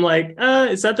 So I'm like,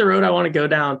 is that the road I want to go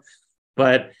down?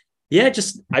 But yeah,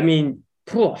 just, I mean,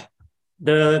 cool.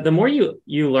 The more you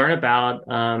learn about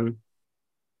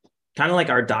kind of like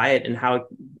our diet and how it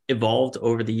evolved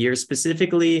over the years,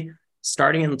 specifically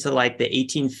starting into like the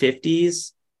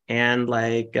 1850s and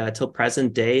like till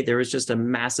present day, there was just a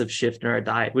massive shift in our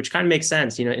diet, which kind of makes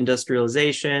sense. You know,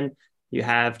 industrialization, you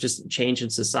have just change in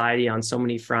society on so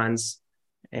many fronts.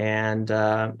 And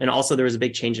also there was a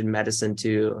big change in medicine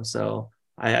too. So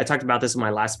I talked about this in my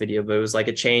last video, but it was like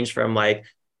a change from like,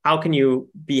 how can you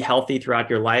be healthy throughout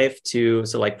your life to,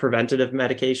 so like preventative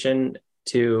medication,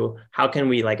 to how can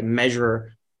we like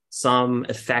measure some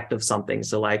effect of something.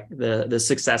 So like the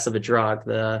success of a drug,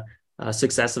 the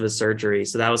success of a surgery.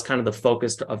 So that was kind of the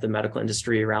focus of the medical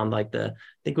industry around like I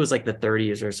think it was like the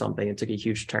 30s or something. It took a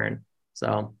huge turn.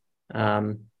 So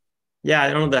yeah,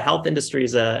 I don't know. The health industry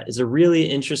is a really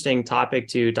interesting topic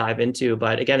to dive into,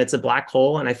 but again, it's a black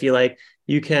hole. And I feel like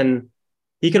you can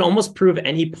almost prove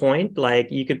any point.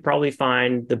 Like you could probably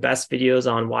find the best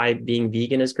videos on why being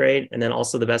vegan is great. And then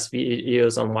also the best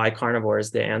videos on why carnivore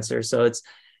is the answer. So it's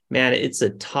a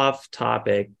tough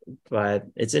topic, but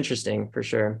it's interesting for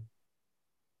sure.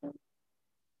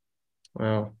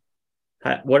 Well,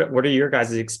 what are your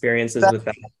guys' experiences with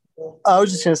that? I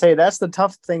was just going to say, that's the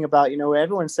tough thing about, you know,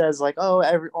 everyone says like, oh,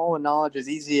 all the knowledge is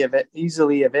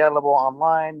easily available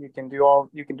online. You can do all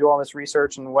this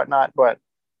research and whatnot. But,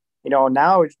 you know,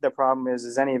 now the problem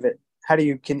is any of it,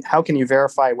 how can you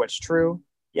verify what's true?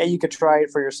 Yeah, you could try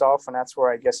it for yourself. And that's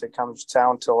where I guess it comes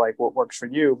down to like what works for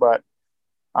you. But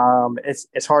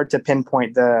it's hard to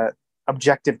pinpoint the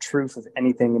objective truth of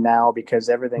anything now because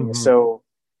everything is so,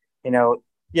 you know,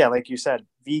 yeah, like you said,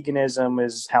 veganism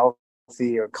is healthy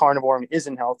or carnivore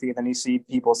isn't healthy. Then you see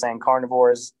people saying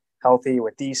carnivore is healthy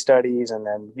with these studies, and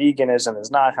then veganism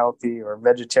is not healthy or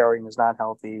vegetarian is not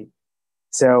healthy.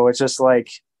 So it's just like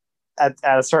at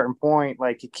a certain point,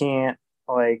 like you can't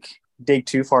like dig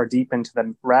too far deep into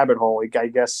the rabbit hole. Like, I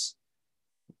guess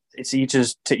it's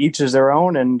to each is their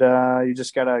own, and you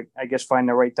just gotta, I guess, find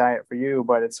the right diet for you.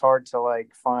 But it's hard to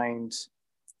like find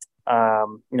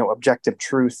objective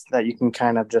truth that you can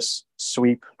kind of just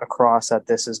sweep across that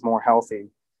this is more healthy,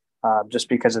 just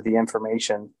because of the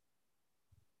information.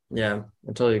 Yeah,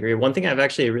 I totally agree. One thing I've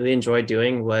actually really enjoyed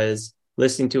doing was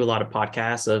listening to a lot of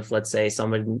podcasts of, let's say,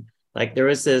 someone like, there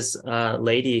was this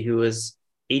lady who was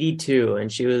 82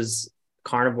 and she was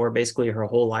carnivore basically her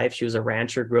whole life. She was a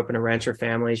rancher, grew up in a rancher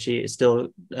family. She still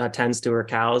tends to her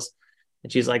cows.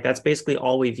 And she's like, that's basically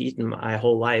all we've eaten my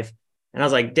whole life. And I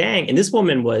was like, dang. And this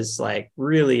woman was like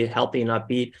really healthy and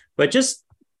upbeat, but just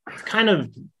kind of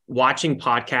watching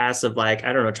podcasts of like,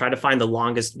 I don't know, try to find the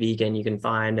longest vegan you can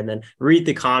find and then read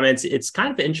the comments. It's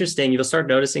kind of interesting. You'll start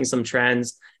noticing some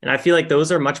trends. And I feel like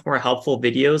those are much more helpful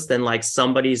videos than like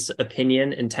somebody's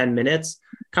opinion in 10 minutes,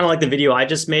 kind of like the video I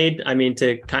just made. I mean,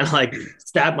 to kind of like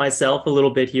stab myself a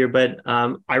little bit here, but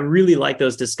I really like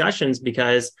those discussions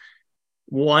because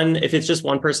one, if it's just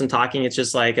one person talking, it's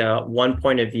just like a one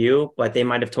point of view, but they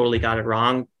might have totally got it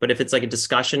wrong. But if it's like a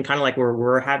discussion, kind of like where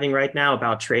we're having right now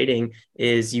about trading,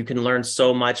 is you can learn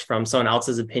so much from someone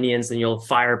else's opinions and you'll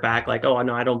fire back like, oh,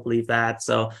 no, I don't believe that.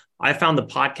 So I found the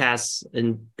podcasts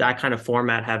in that kind of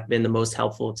format have been the most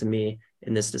helpful to me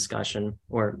in this discussion,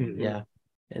 or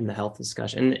in the health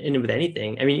discussion and with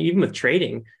anything. I mean, even with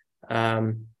trading,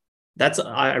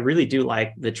 I really do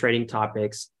like the trading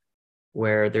topics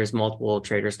where there's multiple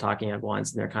traders talking at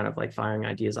once and they're kind of like firing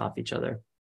ideas off each other.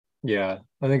 Yeah,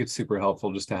 I think it's super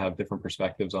helpful just to have different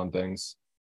perspectives on things.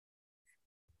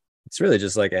 It's really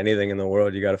just like anything in the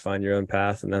world. You got to find your own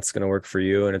path, and that's going to work for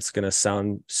you. And it's going to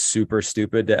sound super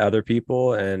stupid to other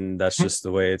people. And that's just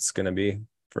the way it's going to be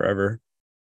forever.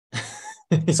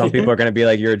 Some people are going to be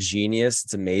like, you're a genius.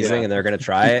 It's amazing. And they're going to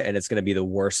try it. And it's going to be the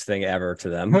worst thing ever to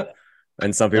them.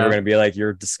 And some people are going to be like,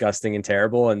 you're disgusting and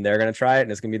terrible. And they're going to try it.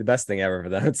 And it's going to be the best thing ever for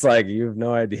them. It's like, you have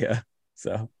no idea.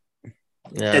 So,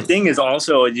 The thing is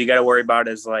also, you got to worry about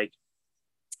is like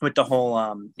with the whole,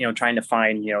 trying to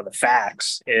find, the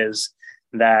facts is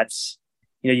that,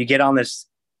 you get on this,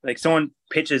 like someone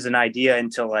pitches an idea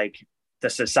into like the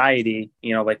society,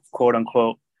 like quote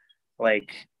unquote,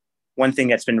 like one thing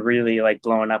that's been really like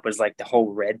blowing up was like the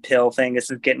whole red pill thing. This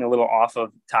is getting a little off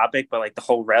of topic, but like the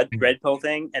whole red pill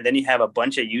thing. And then you have a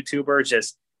bunch of YouTubers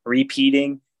just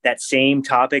repeating that same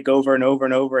topic over and over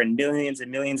and over, and millions of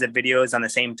videos on the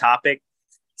same topic,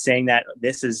 saying that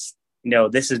this is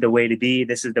the way to be,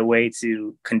 this is the way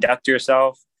to conduct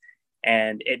yourself.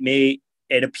 And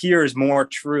it appears more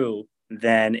true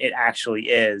than it actually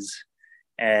is.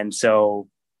 And so,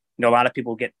 a lot of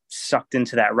people get sucked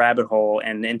into that rabbit hole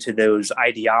and into those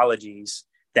ideologies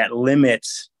that limit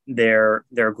their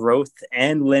growth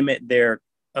and limit their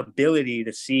ability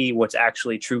to see what's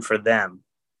actually true for them.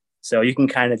 So you can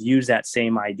kind of use that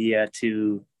same idea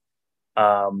to,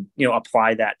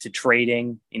 apply that to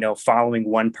trading. Following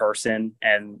one person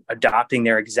and adopting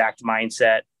their exact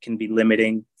mindset can be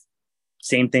limiting.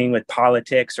 Same thing with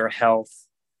politics or health.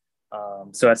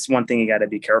 So that's one thing you got to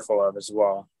be careful of as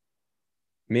well.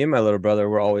 Me and my little brother,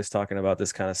 we're always talking about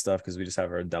this kind of stuff because we just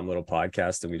have our dumb little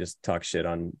podcast and we just talk shit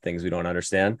on things we don't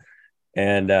understand.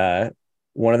 And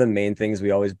one of the main things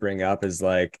we always bring up is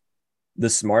like the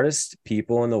smartest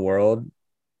people in the world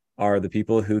are the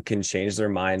people who can change their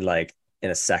mind like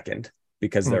in a second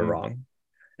because they're wrong.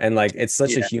 And like, it's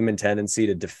such a human tendency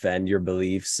to defend your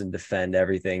beliefs and defend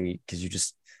everything because you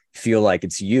just feel like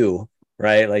it's you.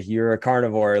 Right? Like you're a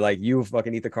carnivore, like you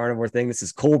fucking eat the carnivore thing. This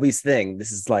is Colby's thing.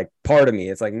 This is like part of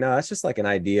me. It's like, no, it's just like an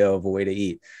idea of a way to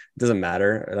eat. It doesn't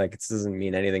matter. Like it doesn't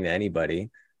mean anything to anybody.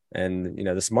 And,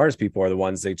 the smartest people are the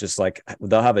ones that just like,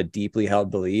 they'll have a deeply held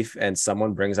belief and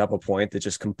someone brings up a point that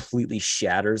just completely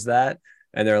shatters that.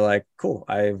 And they're like, cool,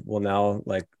 I will now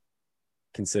like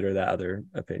consider that other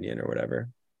opinion or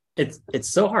whatever. It's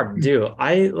so hard to do.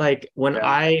 I like when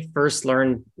I first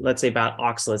learned, let's say about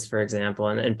oxalates, for example,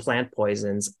 and plant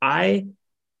poisons, I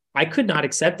could not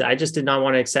accept it. I just did not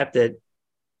want to accept it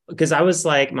because I was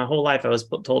like, my whole life I was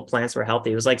told plants were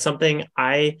healthy. It was like something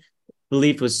I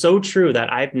believed was so true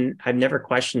that I've never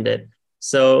questioned it.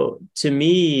 So to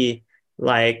me,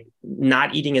 like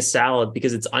not eating a salad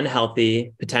because it's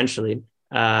unhealthy potentially,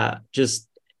 just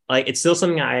like, it's still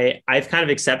something I've kind of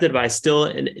accepted, but I still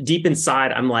deep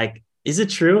inside, I'm like, is it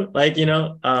true? Like,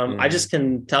 I just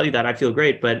can tell you that I feel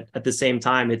great. But at the same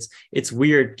time, it's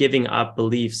weird giving up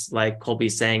beliefs like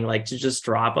Colby's saying, like to just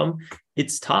drop them.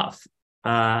 It's tough.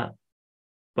 But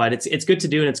it's good to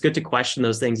do. And it's good to question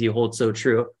those things you hold so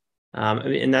true. I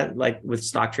mean, and that like with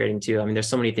stock trading too. I mean, there's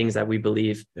so many things that we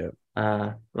believe. Yep.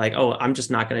 Like, oh, I'm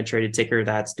just not going to trade a ticker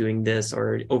that's doing this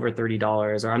or over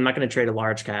 $30, or I'm not going to trade a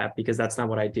large cap because that's not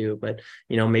what I do. But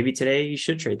maybe today you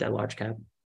should trade that large cap.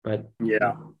 But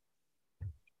yeah.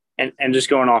 And just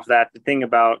going off that, the thing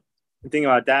about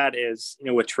that is,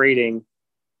 with trading,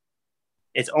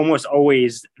 it's almost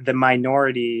always the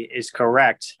minority is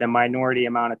correct. The minority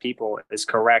amount of people is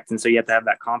correct. And so you have to have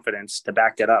that confidence to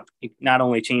back that up. You not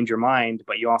only change your mind,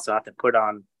 but you also have to put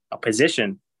on a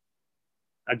position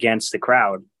against the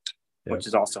crowd, which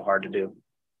is also hard to do.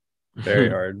 Very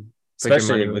hard,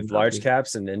 especially with large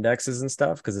caps and indexes and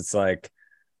stuff. Cause it's like,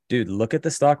 dude, look at the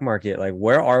stock market. Like,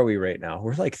 where are we right now?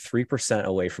 We're like 3%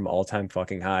 away from all-time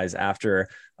fucking highs after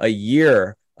a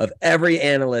year of every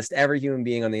analyst, every human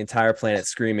being on the entire planet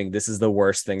screaming, this is the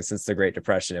worst thing since the Great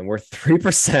Depression. And we're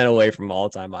 3% away from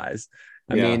all-time highs.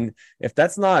 I mean, if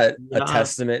that's not a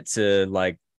testament to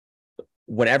like,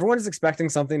 when everyone is expecting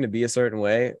something to be a certain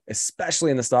way,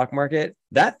 especially in the stock market,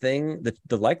 that thing,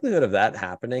 the likelihood of that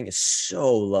happening is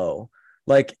so low.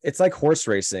 Like, it's like horse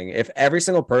racing. If every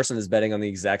single person is betting on the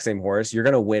exact same horse, you're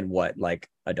going to win what, like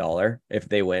 $1 if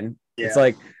they win? Yeah. It's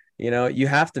like, you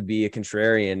have to be a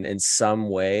contrarian in some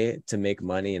way to make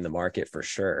money in the market for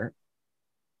sure.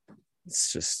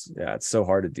 It's just, it's so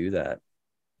hard to do that.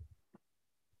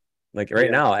 Like right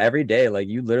now, every day, like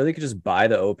you literally could just buy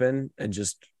the open and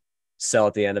just sell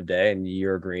at the end of day and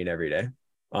you're green every day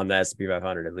on the S&P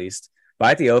 500 at least.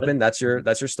 Buy at the open, that's your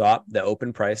stop. The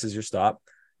open price is your stop.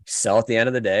 Sell at the end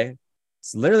of the day.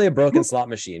 It's literally a broken slot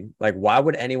machine. Like, why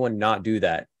would anyone not do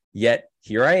that? Yet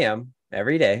here I am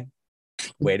every day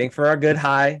waiting for a good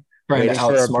high, waiting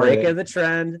for a break of the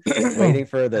trend, waiting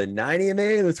for the 90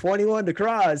 MA, the 21 to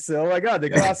cross. So, oh my God,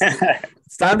 they crossed.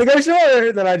 It's time to go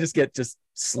short. Then I just get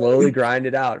slowly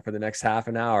grinded out for the next half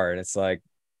an hour. And it's like,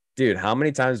 dude, how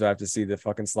many times do I have to see the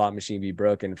fucking slot machine be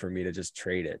broken for me to just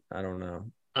trade it? I don't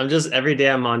know. I'm just every day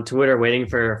I'm on Twitter waiting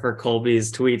for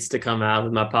Colby's tweets to come out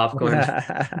with my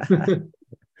popcorn.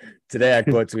 Today I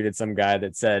quote tweeted some guy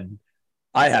that said,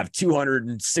 I have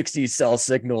 260 sell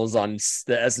signals on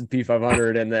the S&P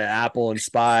 500 and the Apple and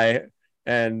SPY.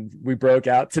 And we broke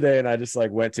out today. And I just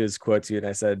like went to his quote tweet and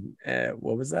I said,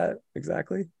 what was that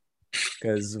exactly?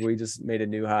 Because we just made a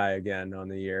new high again on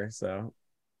the year. So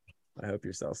I hope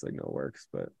your sell signal works,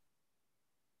 but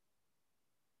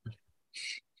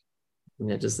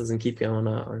it just doesn't keep going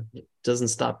up, or it doesn't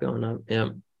stop going up. Yeah.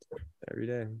 Every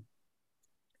day.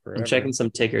 Forever. I'm checking some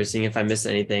tickers, seeing if I missed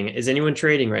anything. Is anyone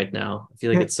trading right now? I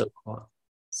feel like it's so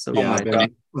quiet.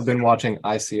 I've been watching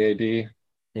ICAD.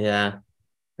 Yeah.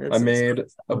 I made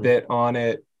a bit on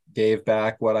it, gave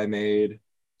back what I made.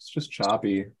 It's just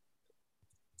choppy.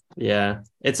 Yeah.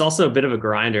 It's also a bit of a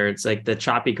grinder. It's like the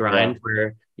choppy grind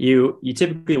where you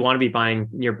typically want to be buying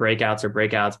your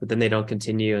breakouts, but then they don't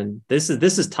continue. And this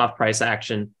is tough price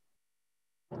action.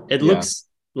 It looks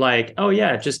like, oh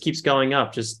yeah, it just keeps going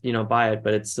up. Just, buy it.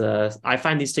 But it's, I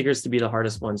find these tickers to be the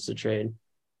hardest ones to trade.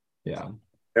 Yeah.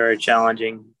 Very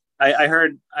challenging. I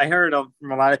heard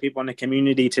from a lot of people in the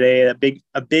community today,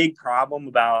 a big problem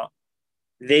about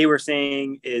they were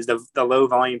saying is the low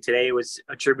volume today was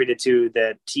attributed to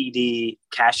the TD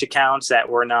cash accounts that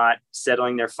were not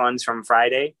settling their funds from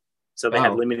Friday. So they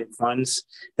had limited funds.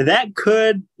 That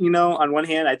could, on one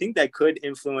hand, I think that could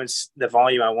influence the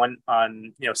volume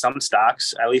on some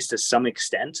stocks, at least to some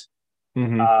extent.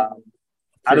 Mm-hmm.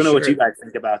 I don't know what you guys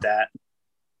think about that.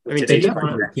 I mean, they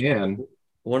can.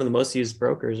 One of the most used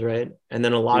brokers, right? And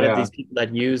then a lot of these people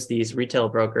that use these retail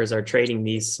brokers are trading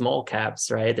these small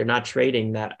caps, right? They're not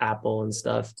trading that Apple and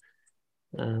stuff.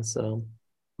 So,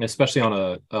 especially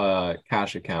on a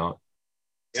cash account.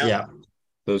 Yeah.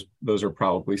 Those are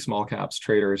probably small caps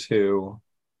traders who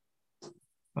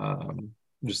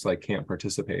just like can't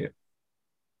participate.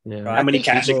 Yeah. How many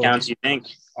cash accounts do you think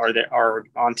are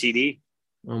on TD?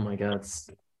 Oh my God.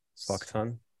 Fuck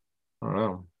ton. I don't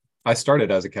know. I started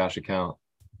as a cash account.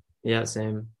 Yeah,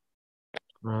 same.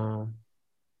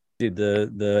 Dude,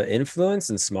 the influence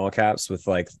in small caps with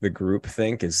like the group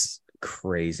think is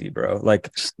crazy, bro. Like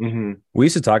we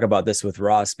used to talk about this with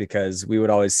Ross because we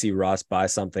would always see Ross buy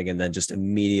something and then just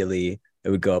immediately it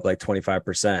would go up like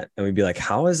 25%. And we'd be like,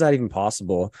 how is that even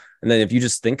possible? And then if you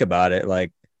just think about it,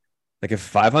 like if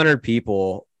 500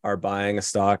 people are buying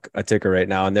a ticker right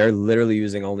now, and they're literally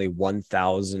using only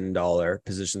 $1,000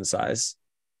 position size,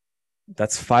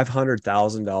 that's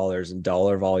 $500,000 in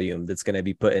dollar volume that's going to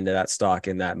be put into that stock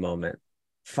in that moment.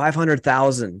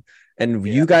 500,000. And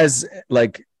you guys,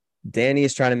 like Danny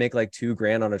is trying to make like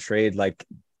 $2,000 on a trade. Like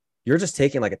you're just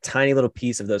taking like a tiny little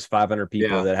piece of those 500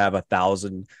 people that have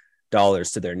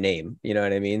 $1,000 to their name. You know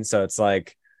what I mean? So it's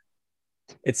like,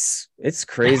 It's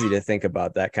crazy to think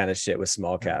about that kind of shit with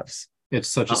small caps. It's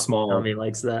such a small Tommy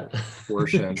likes that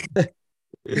portion.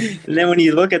 And then when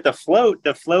you look at the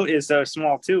float is so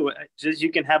small too. Just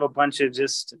you can have a bunch of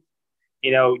just,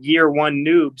 year one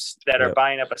noobs that are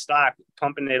buying up a stock,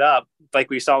 pumping it up, like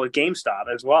we saw with GameStop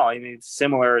as well. I mean, it's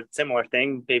similar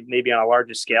thing, maybe on a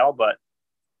larger scale, but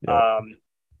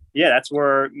that's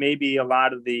where maybe a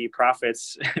lot of the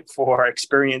profits for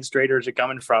experienced traders are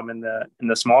coming from in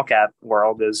the small cap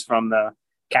world, is from the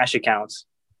cash accounts.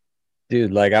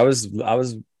 Dude, like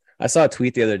I saw a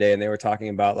tweet the other day and they were talking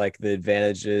about like the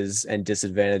advantages and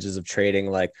disadvantages of trading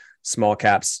like small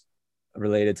caps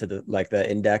related to the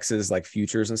indexes, like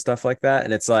futures and stuff like that.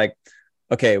 And it's like,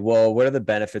 okay, well, what are the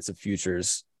benefits of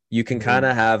futures? You can kind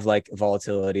of have like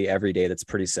volatility every day that's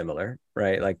pretty similar,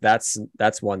 right? Like that's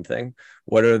one thing.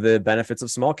 What are the benefits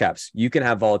of small caps? You can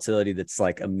have volatility that's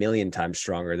like 1,000,000 times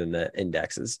stronger than the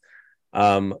indexes.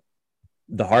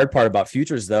 The hard part about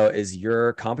futures, though, is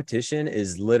your competition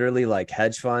is literally like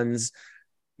hedge funds,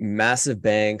 massive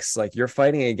banks. Like you're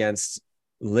fighting against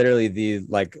literally the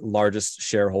like largest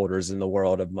shareholders in the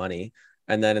world of money.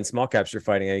 And then in small caps, you're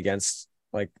fighting against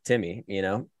like Timmy,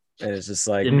 and it's just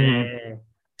like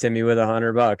Timmy with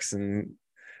 $100. And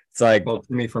it's like, well,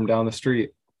 Timmy from down the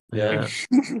street. Yeah.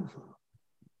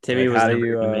 Timmy was never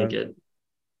going to make it.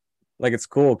 Like it's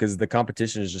cool because the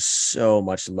competition is just so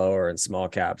much lower in small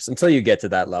caps until you get to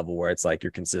that level where it's like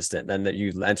you're consistent. Then that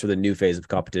you enter the new phase of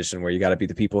competition where you got to beat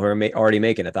the people who are already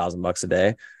making $1,000 a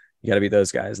day. You got to beat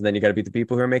those guys, and then you got to beat the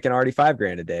people who are making already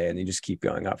 $5,000 a day, and you just keep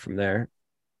going up from there.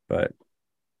 But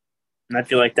I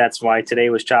feel like that's why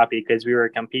today was choppy, because we were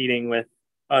competing with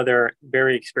other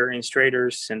very experienced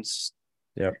traders since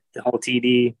the whole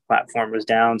TD platform was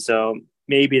down. So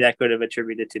maybe that could have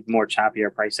attributed to more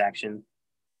choppier price action.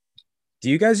 Do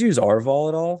you guys use RVol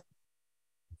at all?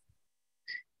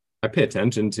 I pay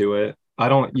attention to it. I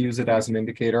don't use it as an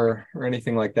indicator or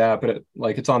anything like that, but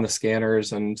it's on the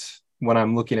scanners. And when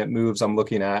I'm looking at moves, I'm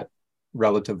looking at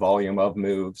relative volume of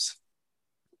moves.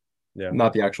 Yeah.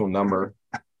 Not the actual number,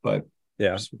 but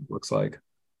it looks like.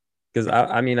 Because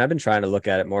I mean, I've been trying to look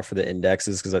at it more for the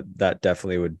indexes, because that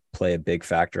definitely would play a big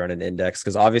factor on an index.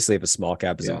 Because obviously if a small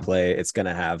cap is in play, it's going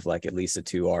to have like at least a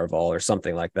 2 RVol or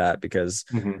something like that, because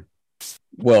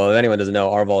well, if anyone doesn't know,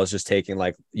 RVol is just taking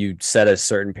like you set a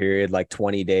certain period, like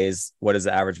 20 days. What is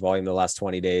the average volume the last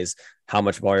 20 days? How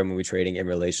much volume are we trading in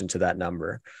relation to that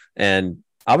number? And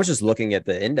I was just looking at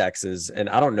the indexes, and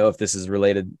I don't know if this is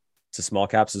related to small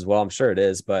caps as well. I'm sure it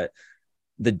is, but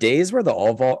the days where the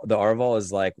RVol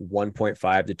is like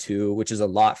 1.5 to 2, which is a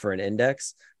lot for an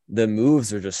index, the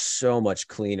moves are just so much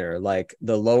cleaner. Like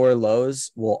the lower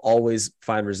lows will always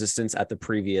find resistance at the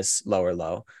previous lower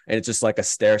low. And it's just like a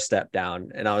stair step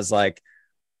down. And I was like,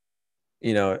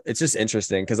 it's just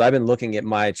interesting because I've been looking at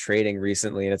my trading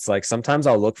recently, and it's like, sometimes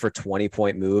I'll look for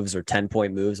 20-point moves or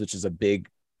 10-point moves, which is a big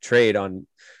trade on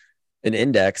an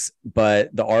index,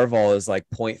 but the RVol is like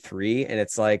 0.3. And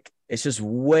it's like, it's just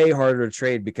way harder to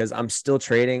trade because I'm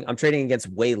trading against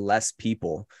way less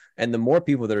people. And the more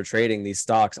people that are trading these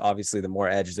stocks, obviously the more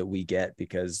edge that we get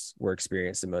because we're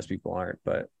experienced and most people aren't.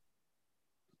 But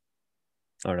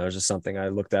I don't know, it's just something I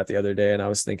looked at the other day and I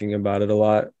was thinking about it a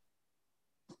lot.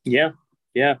 Yeah.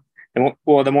 Yeah. And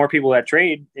well, the more people that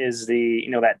trade is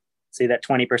that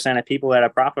 20% of people that are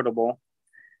profitable,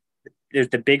 there's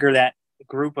the bigger that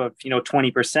group of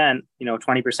 20%,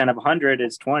 20% of 100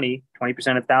 is 20 of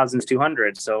 1,000 is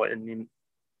 200. So I mean,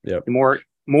 the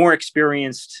more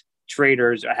experienced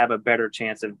traders have a better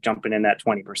chance of jumping in that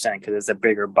 20% because it's a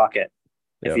bigger bucket.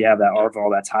 If you have that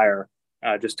RVol that's higher,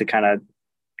 just to kind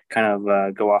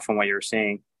of go off on what you were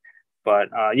saying. But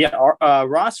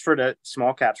Ross, for the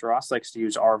small caps, Ross likes to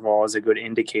use RVol as a good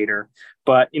indicator.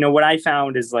 But what I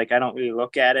found is like I don't really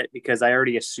look at it because I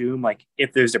already assume like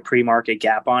if there's a pre-market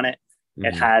gap on it,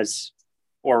 it has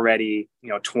already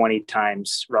 20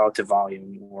 times relative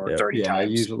volume or 30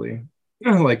 times.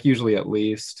 usually at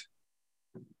least.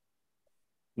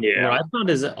 Yeah. What I found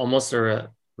is almost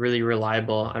a really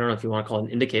reliable, I don't know if you want to call it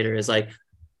an indicator, is like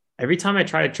every time I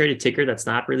try to trade a ticker that's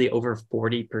not really over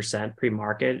 40%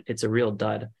 pre-market, it's a real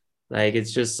dud. Like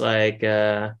it's just like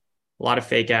a lot of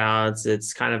fake outs.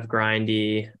 It's kind of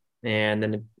grindy. And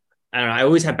then I don't know. I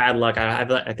always have bad luck. I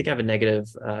think I have a negative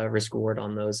risk reward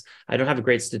on those. I don't have a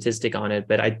great statistic on it,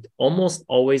 but I almost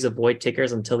always avoid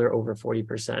tickers until they're over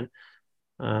 40%.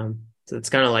 So it's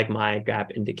kind of like my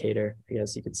gap indicator, I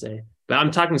guess you could say. But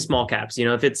I'm talking small caps.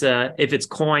 If it's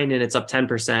coin and it's up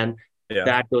 10%,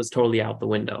 that goes totally out the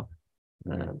window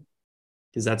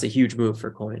because that's a huge move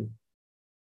for coin.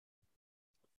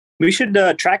 We should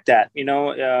track that,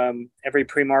 every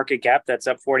pre-market gap that's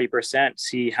up 40%,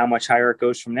 see how much higher it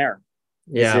goes from there.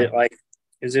 Yeah.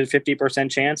 Is it 50%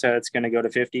 chance that it's going to go to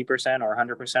 50% or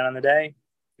 100% on the day?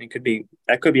 That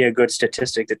could be a good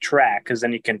statistic to track, because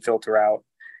then you can filter out,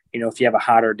 if you have a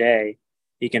hotter day,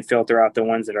 you can filter out the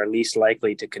ones that are least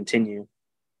likely to continue.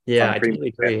 Yeah, I totally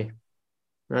agree.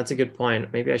 That's a good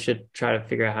point. Maybe I should try to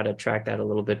figure out how to track that a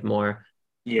little bit more.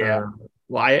 Yeah.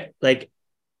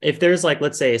 If there's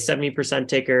let's say a 70%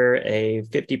 ticker, a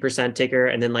 50% ticker,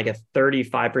 and then a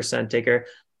 35% ticker,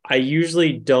 I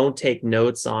usually don't take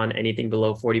notes on anything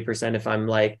below 40%. If I'm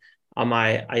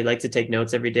I like to take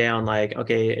notes every day on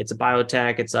okay, it's a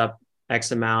biotech, it's up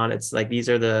X amount. It's these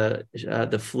are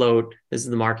the float, this is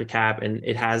the market cap, and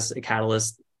it has a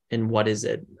catalyst. And what is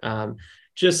it?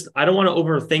 I don't want to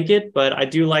overthink it, but I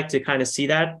do like to kind of see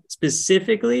that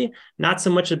specifically, not so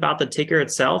much about the ticker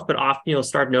itself, but often you'll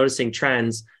start noticing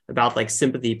trends about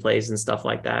sympathy plays and stuff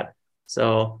like that.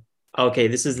 So, okay,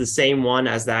 this is the same one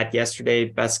as that yesterday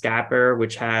best gapper,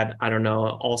 which had, I don't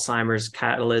know, Alzheimer's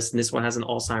catalyst. And this one has an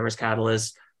Alzheimer's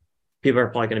catalyst. People are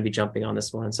probably going to be jumping on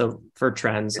this one. So for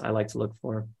trends, I like to look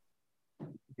for.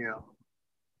 Yeah.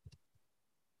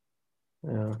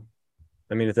 Yeah.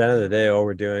 I mean, at the end of the day, all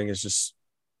we're doing is just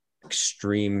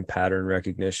extreme pattern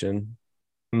recognition.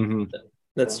 Mm-hmm.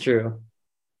 That's true.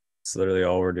 It's literally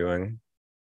all we're doing.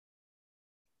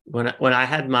 When I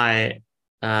had my,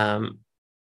 well,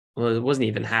 it wasn't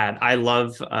even had. I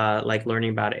love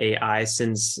learning about AI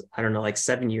since, I don't know,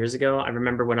 7 years ago. I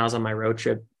remember when I was on my road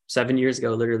trip 7 years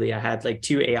ago, literally, I had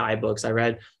 2 AI books. I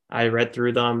read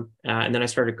through them, and then I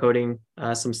started coding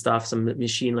some stuff, some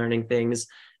machine learning things.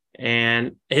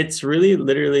 And it's really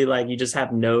literally you just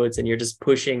have nodes and you're just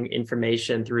pushing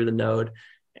information through the node,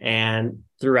 and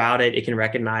throughout it can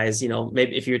recognize,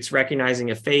 maybe if it's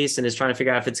recognizing a face and is trying to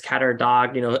figure out if it's cat or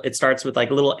dog, it starts with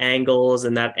little angles,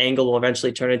 and that angle will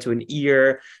eventually turn into an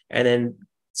ear, and then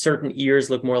certain ears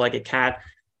look more like a cat.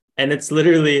 And it's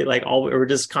literally we're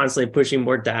just constantly pushing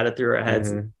more data through our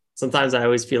heads. Mm-hmm. Sometimes I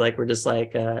always feel like we're just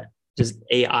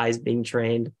AIs being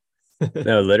trained.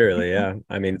 No, literally, yeah.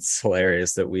 I mean, it's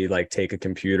hilarious that we take a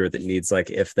computer that needs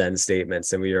if-then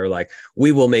statements, and we are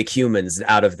we will make humans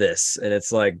out of this, and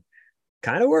it's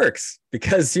kind of works,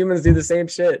 because humans do the same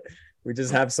shit. We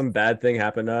just have some bad thing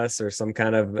happen to us, or some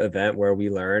kind of event where we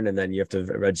learn, and then you have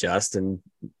to adjust and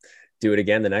do it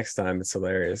again the next time. It's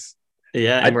hilarious.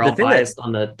 Yeah, and we're all biased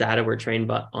on the data we're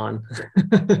trained on.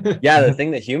 Yeah, the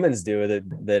thing that humans do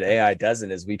that AI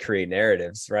doesn't is we create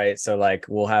narratives, right? So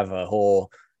we'll have a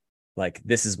whole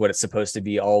this is what it's supposed to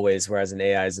be always, whereas an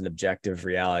AI is an objective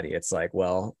reality. It's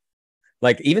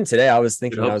even today I was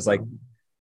thinking, I was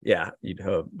yeah, you'd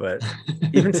hope, but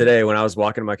even today when I was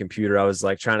walking to my computer, I was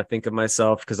trying to think of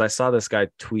myself, because I saw this guy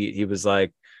tweet. He was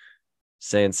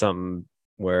saying something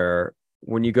where,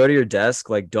 when you go to your desk,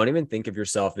 don't even think of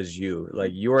yourself as you.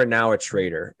 You are now a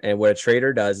trader. And what a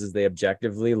trader does is they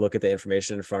objectively look at the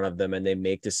information in front of them, and they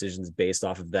make decisions based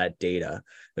off of that data.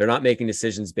 They're not making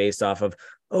decisions based off of,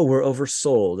 oh, we're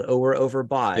oversold, oh, we're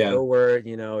overbought, yeah. Oh, we're,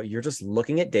 you're just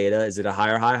looking at data. Is it a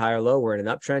higher high, higher low? We're in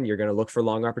an uptrend. You're going to look for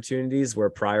long opportunities where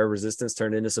prior resistance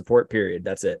turned into support, period.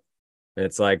 That's it. And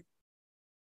it's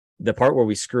the part where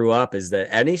we screw up is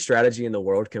that any strategy in the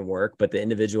world can work, but the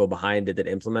individual behind it that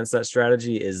implements that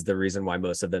strategy is the reason why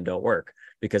most of them don't work,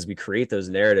 because we create those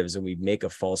narratives and we make a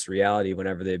false reality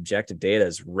whenever the objective data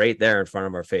is right there in front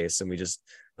of our face, and we just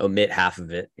omit half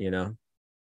of it,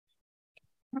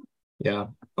 Yeah.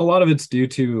 A lot of it's due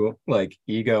to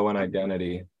ego and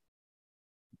identity.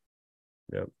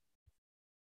 Yep.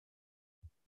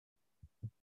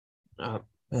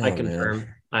 I confirm.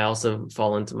 Man. I also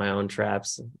fall into my own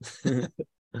traps. We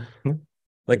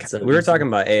were talking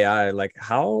about AI.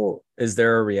 How is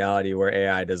there a reality where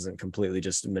AI doesn't completely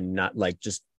just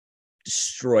just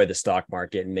destroy the stock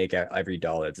market and make every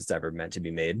dollar that's ever meant to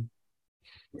be made?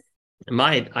 It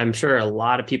might. I'm sure a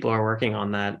lot of people are working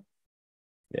on that.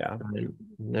 Yeah.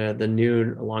 The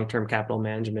new long-term capital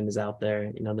management is out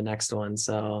there, the next one.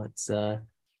 So it's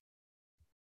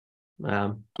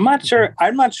I'm not sure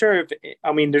if,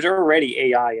 there's already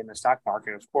AI in the stock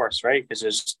market, of course, right?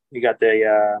 Because you got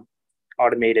the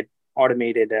automated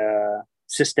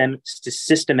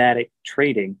systematic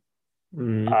trading,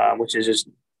 which is just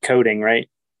coding, right?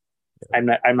 I'm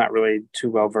not really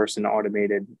too well versed in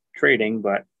automated trading,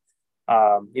 but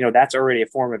that's already a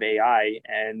form of AI,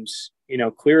 and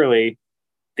clearly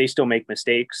they still make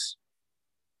mistakes.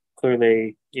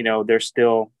 Clearly, there's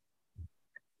still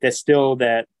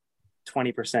that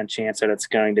 20% chance that it's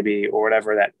going to be, or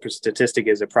whatever that statistic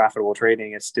is, of profitable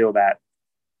trading. It's still that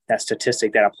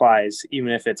statistic that applies,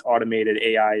 even if it's automated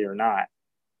AI or not.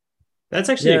 That's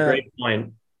actually Yeah. a great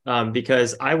point,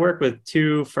 because I work with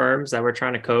two firms that were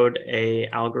trying to code a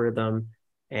algorithm,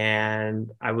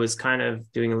 and I was kind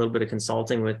of doing a little bit of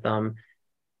consulting with them,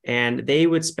 and they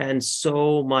would spend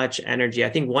so much energy. I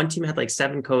think one team had like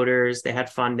 7 coders, they had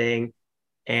funding,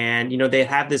 and they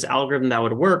have this algorithm that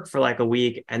would work for like a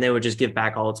week, and they would just give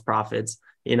back all its profits.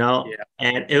 Yeah.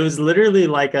 And it was literally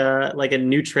like a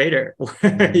new trader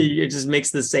where it just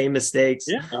makes the same mistakes.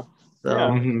 Yeah. So.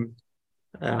 Mhm.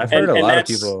 I've heard a And lot of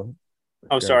that's- people.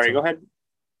 Oh, sorry. Go ahead.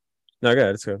 No, go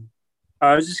ahead. It's good.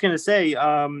 I was just gonna say,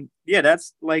 yeah,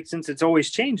 that's like, since it's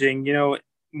always changing,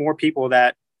 more people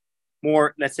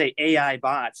let's say AI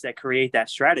bots that create that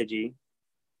strategy,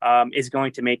 is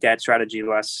going to make that strategy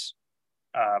less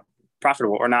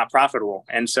profitable or not profitable,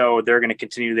 and so they're going to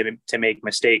continue to make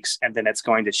mistakes, and then it's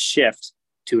going to shift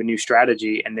to a new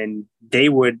strategy, and then they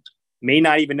may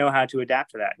not even know how to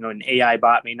adapt to that. An AI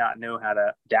bot may not know how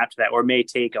to adapt to that, or may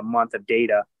take a month of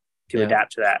data to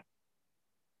adapt to that.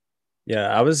 Yeah,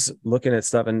 I was looking at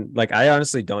stuff, and like I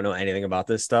honestly don't know anything about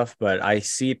this stuff, but I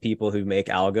see people who make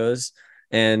algos,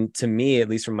 and to me, at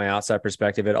least from my outside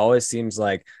perspective, it always seems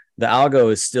like the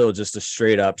algo is still just a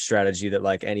straight up strategy that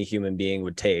like any human being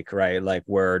would take, right? Like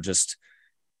we're just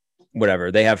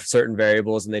whatever, they have certain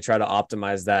variables and they try to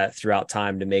optimize that throughout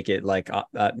time to make it like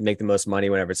make the most money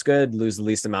whenever it's good, lose the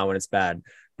least amount when it's bad.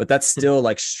 But that's still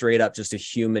like straight up just a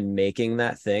human making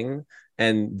that thing.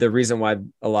 And the reason why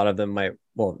a lot of them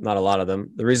not a lot of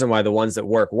them, the reason why the ones that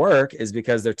work is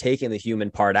because they're taking the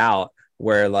human part out,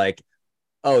 where like,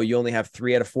 oh, you only have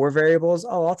 3 out of 4 variables.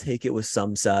 Oh, I'll take it with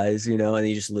some size, and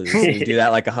you just lose. And you do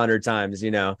that like 100 times,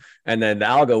 and then the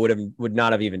algo would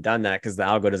not have even done that, because the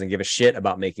algo doesn't give a shit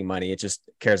about making money. It just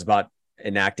cares about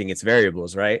enacting its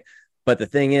variables, right? But the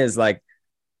thing is, like,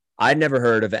 I'd never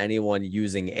heard of anyone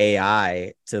using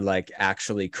AI to like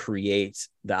actually create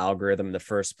the algorithm in the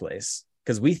first place.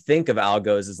 Because we think of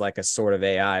algos as like a sort of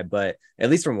AI, but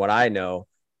at least from what I know,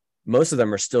 most of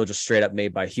them are still just straight up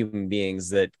made by human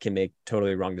beings that can make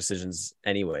totally wrong decisions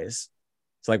anyways.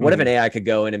 So like, what if an AI could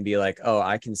go in and be like, oh,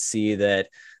 I can see that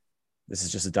this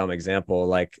is just a dumb example,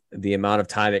 like the amount of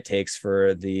time it takes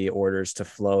for the orders to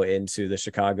flow into the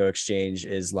Chicago exchange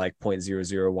is like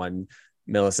 0.001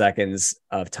 milliseconds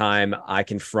of time. I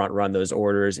can front run those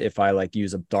orders if I like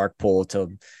use a dark pool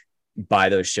to buy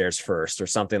those shares first or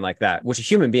something like that, which a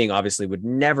human being obviously we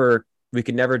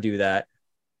could never do that.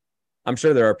 I'm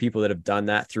sure there are people that have done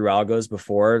that through algos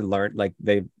before, learned, like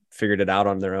they figured it out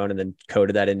on their own and then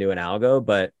coded that into an algo.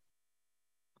 But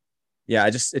yeah,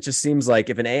 it just seems like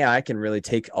if an AI can really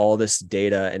take all this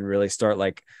data and really start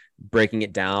like breaking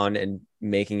it down and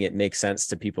making it make sense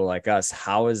to people like us,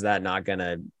 how is that not going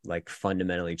to like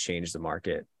fundamentally change the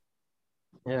market?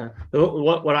 Yeah.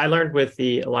 What I learned with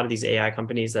a lot of these AI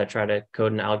companies that try to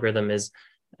code an algorithm is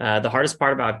the hardest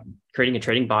part about creating a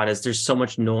trading bot is there's so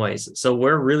much noise. So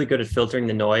we're really good at filtering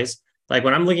the noise. Like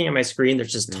when I'm looking at my screen,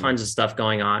 there's just tons of stuff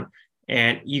going on,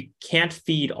 and you can't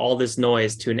feed all this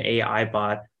noise to an AI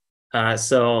bot.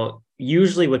 So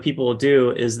usually what people will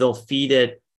do is they'll feed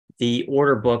it the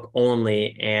order book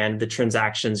only and the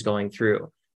transactions going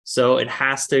through. So it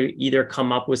has to either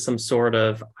come up with some sort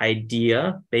of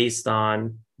idea based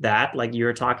on that, like you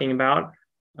were talking about,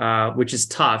 which is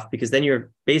tough because then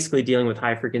you're basically dealing with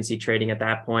high frequency trading at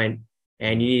that point,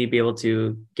 and you need to be able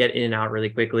to get in and out really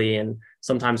quickly. And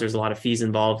sometimes there's a lot of fees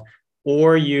involved.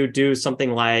 Or you do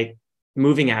something like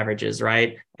moving averages,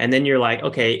 right? And then you're like,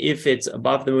 okay, if it's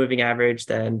above the moving average,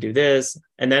 then do this.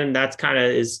 And then that's kind of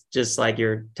is just like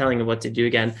you're telling them what to do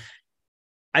again.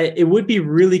 It would be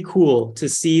really cool to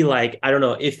see, like, I don't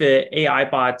know, if an AI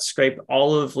bot scraped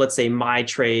all of, let's say, my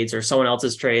trades or someone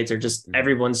else's trades or just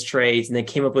everyone's trades and then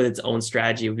came up with its own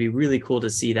strategy. It would be really cool to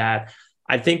see that.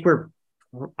 I think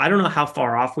I don't know how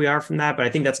far off we are from that, but I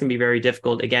think that's going to be very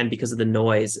difficult, again, because of the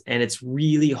noise. And it's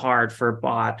really hard for a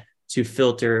bot to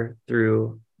filter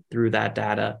through that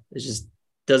data. It just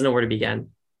doesn't know where to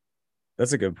begin.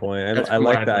 That's a good point. I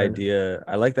like the idea.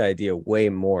 I like the idea way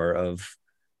more of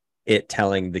it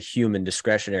telling the human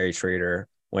discretionary trader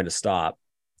when to stop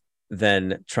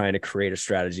than trying to create a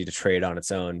strategy to trade on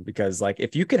its own. Because like,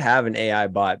 if you could have an AI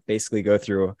bot basically go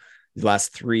through the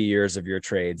last 3 years of your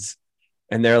trades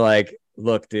and they're like,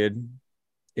 look, dude,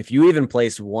 if you even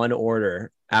place one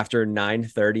order after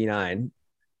 9:39,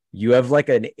 you have like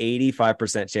an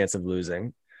 85% chance of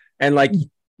losing. And like,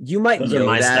 you might know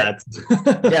that.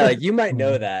 Yeah, like you might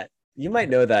know that. You might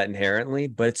know that inherently,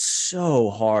 but it's so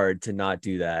hard to not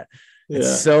do that.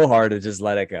 It's so hard to just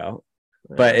let it go.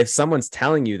 But if someone's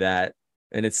telling you that,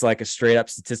 and it's like a straight up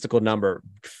statistical number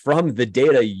from the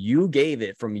data you gave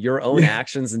it from your own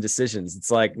actions and decisions.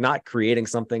 It's like not creating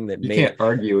something that you can't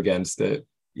argue against it.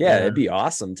 Yeah, it'd be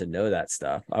awesome to know that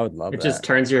stuff. I would love it. That. It just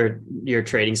turns your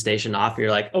trading station off.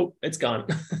 You're like, oh, it's gone.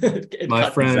 My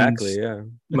friend, exactly, yeah.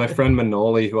 My friend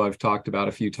Manoli, who I've talked about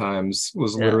a few times,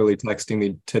 was literally texting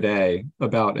me today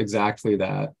about exactly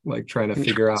that, like trying to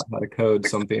figure out how to code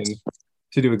something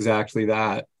to do exactly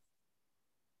that.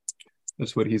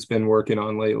 That's what he's been working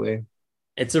on lately.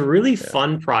 It's a really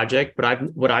fun project,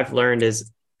 but what I've learned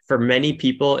is for many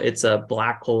people, it's a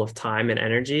black hole of time and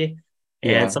energy.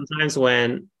 And sometimes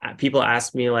when people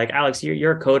ask me like, Alex,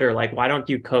 you're a coder, like, why don't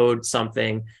you code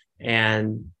something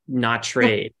and not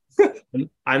trade?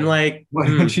 I'm like, why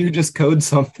don't you just code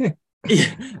something?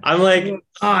 I'm like,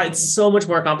 it's so much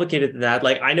more complicated than that.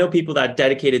 Like, I know people that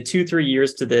dedicated 2-3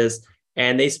 years to this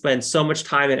and they spend so much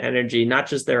time and energy, not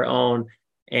just their own,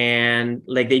 and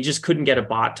like they just couldn't get a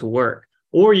bot to work.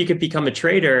 Or you could become a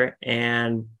trader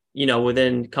and, you know,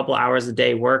 within a couple hours a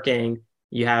day working,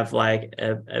 you have like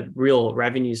a real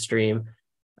revenue stream,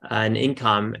 an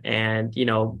income, and, you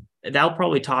know, that'll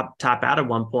probably top out at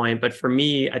one point. But for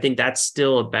me, I think that's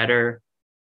still a better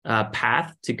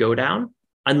path to go down,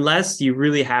 unless you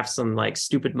really have some like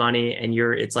stupid money and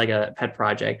it's like a pet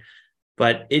project.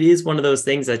 But it is one of those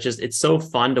things that it's so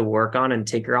fun to work on and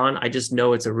tinker on. I just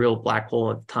know it's a real black hole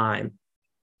of time,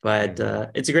 but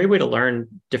it's a great way to learn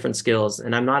different skills,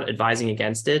 and I'm not advising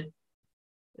against it.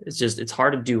 It's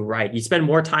hard to do right. You spend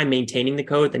more time maintaining the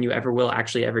code than you ever will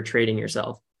actually ever trading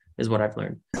yourself, is what I've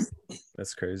learned.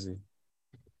 That's crazy.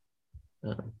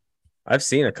 I've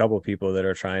seen a couple of people that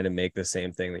are trying to make the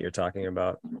same thing that you're talking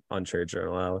about on Trade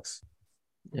Journal, Alex.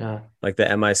 Yeah. Like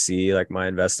the MIC, like My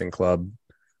Investing Club,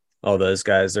 all those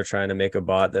guys, they're trying to make a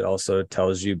bot that also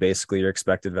tells you basically your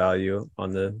expected value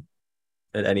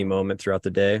at any moment throughout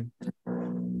the day.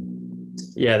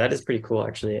 Yeah, that is pretty cool,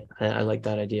 actually. I like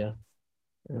that idea.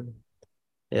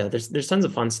 Yeah, there's tons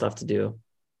of fun stuff to do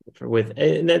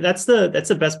and that's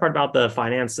the best part about the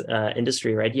finance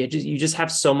industry, right? You just have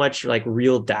so much like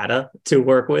real data to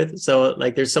work with. So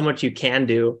like there's so much you can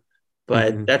do,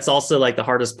 but that's also like the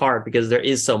hardest part because there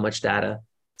is so much data.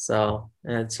 So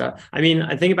I mean,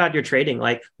 I think about your trading,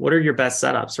 like what are your best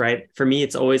setups, right? For me,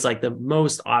 it's always like the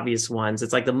most obvious ones.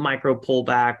 It's like the micro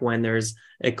pullback when there's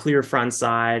a clear front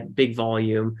side, big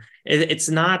volume. It's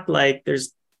not like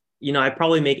there's, you know, I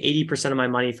probably make 80% of my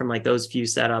money from like those few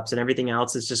setups, and everything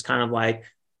else is just kind of like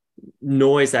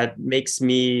noise that makes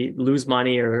me lose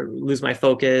money or lose my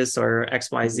focus or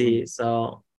XYZ.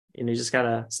 So, you know, you just got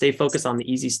to stay focused on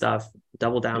the easy stuff,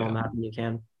 double down on that when you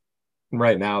can.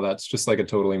 Right now, that's just like a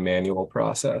totally manual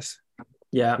process.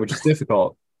 Yeah. Which is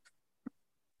difficult.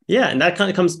 Yeah. And that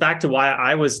kind of comes back to why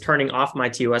I was turning off my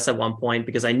TOS at one point,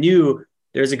 because I knew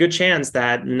there's a good chance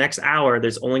that the next hour,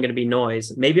 there's only going to be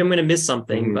noise. Maybe I'm going to miss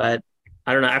something, but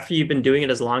I don't know. After you've been doing it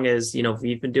as long as, you know,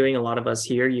 we've been doing, a lot of us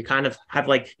here, you kind of have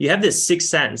like, you have this sixth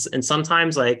sense. And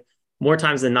sometimes, like more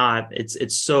times than not,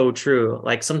 it's so true.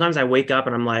 Like sometimes I wake up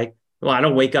and I'm like, well, I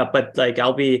don't wake up, but like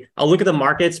I'll look at the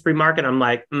markets, pre-market. I'm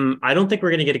like, I don't think we're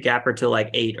going to get a gapper till like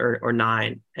 8 or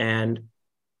 9. And,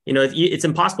 you know, it's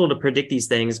impossible to predict these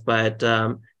things, but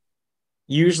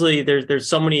usually there's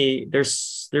so many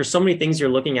things you're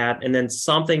looking at, and then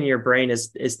something in your brain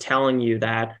is telling you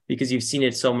that because you've seen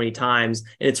it so many times,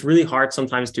 and it's really hard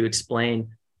sometimes to explain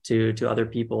to other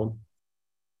people.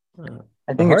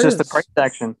 I think it's just the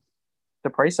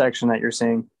price action that you're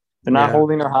seeing. They're not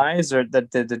holding their highs, or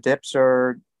the dips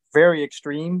are very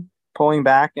extreme, pulling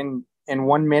back in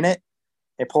 1 minute.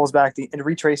 It pulls back, it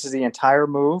retraces the entire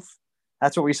move.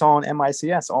 That's what we saw on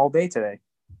MICS all day today.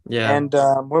 Yeah. And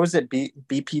what was it?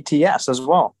 BPTS as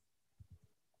well.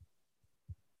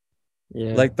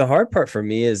 Yeah. Like the hard part for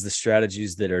me is the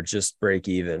strategies that are just break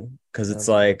even, because it's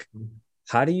like,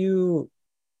 how do you,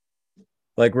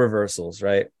 like reversals,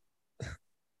 right?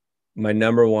 My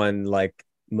number one, like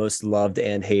most loved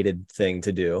and hated thing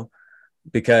to do,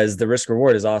 because the risk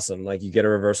reward is awesome. Like you get a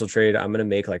reversal trade, I'm going to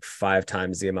make like 5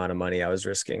 times the amount of money I was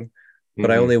risking, but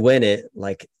I only win it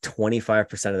like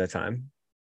 25% of the time.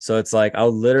 So it's like,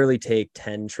 I'll literally take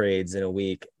 10 trades in a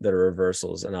week that are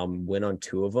reversals, and I'll win on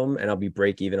 2 of them, and I'll be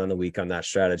break even on the week on that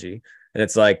strategy. And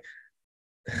it's like,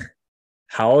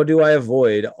 how do I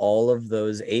avoid all of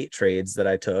those 8 trades that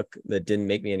I took that didn't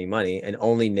make me any money and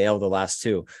only nail the last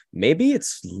 2? Maybe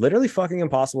it's literally fucking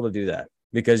impossible to do that,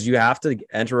 because you have to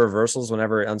enter reversals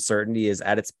whenever uncertainty is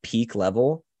at its peak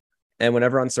level. And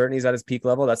whenever uncertainty is at its peak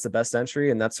level, that's the best entry.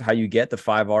 And that's how you get the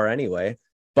 5R anyway.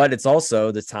 But it's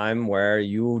also the time where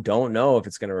you don't know if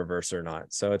it's going to reverse or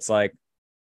not. So it's like,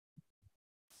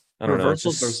 I don't know.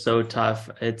 Reversals are so tough.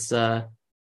 It's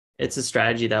it's a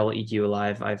strategy that will eat you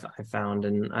alive. I've found,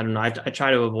 and I don't know. I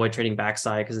try to avoid trading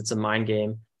backside because it's a mind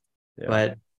game. Yeah.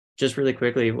 But just really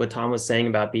quickly, what Tom was saying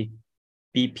about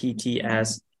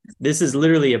BPTS, this is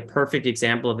literally a perfect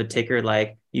example of a ticker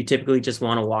like you typically just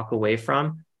want to walk away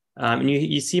from. And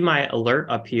you see my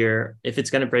alert up here if it's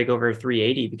going to break over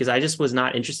 380, because I just was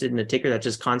not interested in a ticker that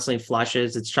just constantly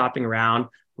flushes. It's chopping around.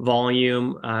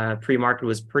 Volume pre-market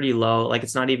was pretty low, like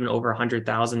it's not even over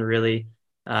 100,000 really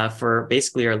for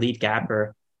basically our lead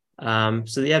gapper.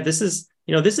 So yeah, this is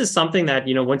something that,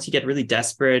 once you get really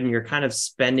desperate and you're kind of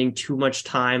spending too much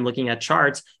time looking at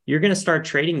charts, you're going to start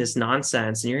trading this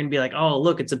nonsense and you're going to be like, oh,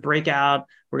 look, it's a breakout.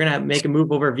 We're going to make a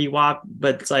move over VWAP.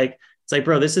 But it's like,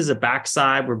 bro, this is a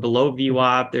backside. We're below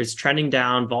VWAP. There's trending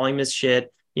down. Volume is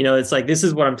shit. It's like, this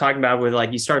is what I'm talking about with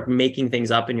like, you start making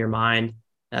things up in your mind,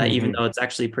 even though it's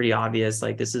actually pretty obvious.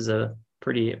 Like this is a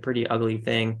pretty ugly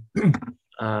thing.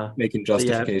 Making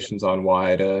justifications on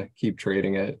why to keep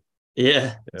trading it.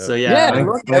 Yeah. So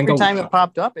look, every time it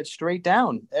popped up, it's straight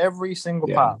down. Every single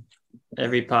pop.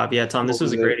 Every pop. Yeah, Tom, this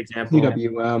was a great example.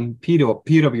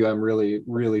 PWM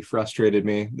really frustrated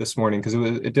me this morning because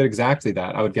it did exactly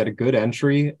that. I would get a good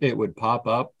entry, it would pop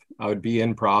up, I would be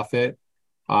in profit.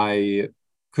 I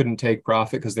couldn't take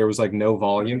profit because there was like no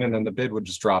volume, and then the bid would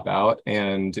just drop out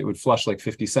and it would flush like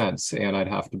 50 cents and I'd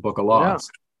have to book a loss.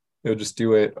 It would just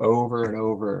do it over and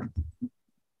over.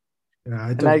 Yeah,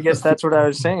 and I guess that's what I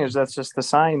was saying, is that's just the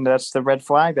sign. That's the red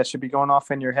flag that should be going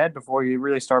off in your head before you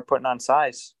really start putting on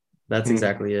size. That's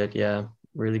exactly it. Yeah.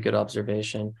 Really good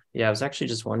observation. Yeah. I was actually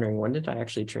just wondering, when did I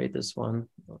actually trade this one?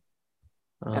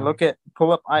 And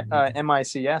pull up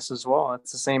MICS as well.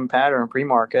 It's the same pattern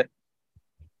pre-market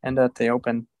and at the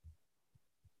open.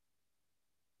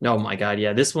 Oh my God.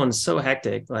 Yeah. This one's so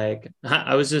hectic. Like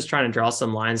I was just trying to draw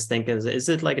some lines thinking, is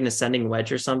it like an ascending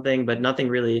wedge or something? But nothing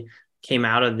really came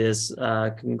out of this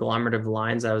conglomerate of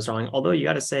lines I was drawing. Although you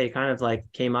got to say, it kind of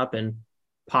like came up and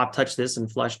touched this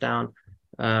and flushed down.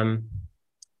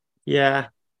 Yeah.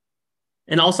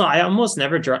 And also I almost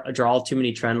never draw too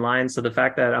many trend lines. So the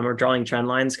fact that I'm drawing trend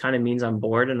lines kind of means I'm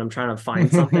bored and I'm trying to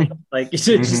find something like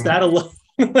just that alone.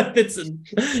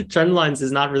 Trend lines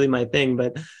is not really my thing,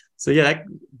 but so yeah,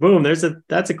 boom,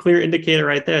 that's a clear indicator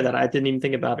right there that I didn't even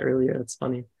think about earlier. That's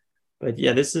funny. But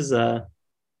yeah,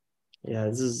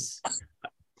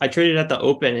 I traded at the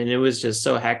open and it was just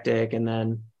so hectic. And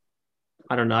then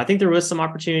I don't know, I think there was some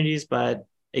opportunities, but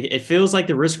it feels like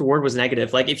the risk reward was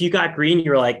negative. Like if you got green,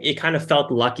 you're like, it kind of felt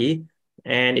lucky.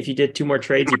 And if you did 2 more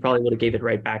trades, you probably would have gave it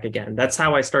right back again. That's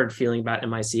how I started feeling about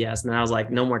MICS. And then I was like,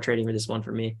 no more trading for this one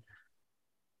for me.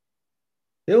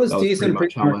 It was decent. Pretty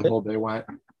much how my whole day went.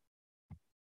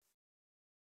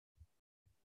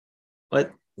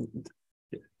 What? It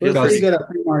was pretty good at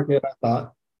pre-market, I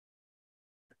thought.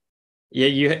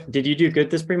 Yeah, did you do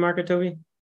good this pre-market, Toby?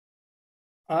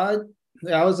 Yeah,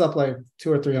 I was up like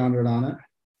 200 or 300 on it.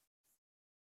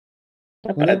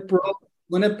 When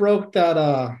it broke that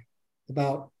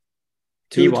about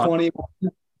 220,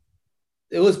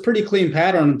 it was pretty clean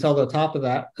pattern until the top of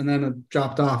that, and then it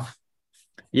dropped off.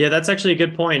 Yeah, that's actually a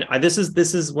good point. This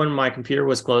is when my computer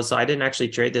was closed, so I didn't actually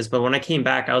trade this. But when I came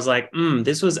back, I was like,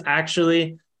 this was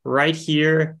actually right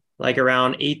here, like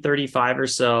around 835 or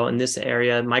so in this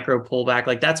area, micro pullback.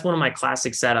 Like that's one of my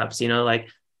classic setups, like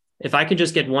if I could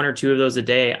just get 1 or 2 of those a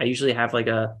day, I usually have like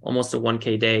almost a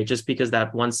 1K day just because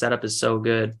that one setup is so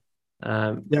good.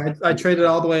 Yeah, I traded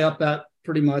all the way up that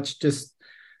pretty much just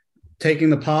taking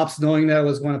the pops, knowing that it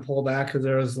was going to pull back because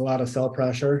there was a lot of sell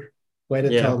pressure. Waited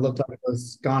till it looked like it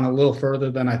was gone a little further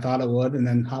than I thought it would, and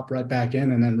then hopped right back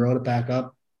in and then rode it back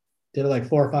up. Did it like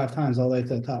 4 or 5 times all the way to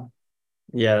the top.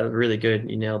 Yeah, really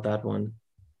good. You nailed that one.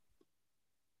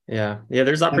 Yeah,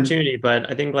 there's opportunity,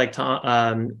 but I think like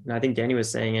Tom, I think Danny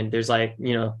was saying, and there's like,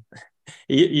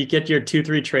 you get your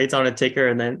 2-3 trades on a ticker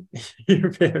and then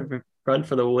you run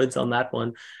for the woods on that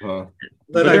one. But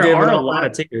there are a lot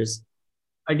of tickers.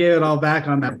 I gave it all back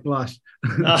on that flush.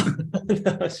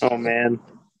 Oh man.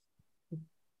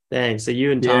 Dang. So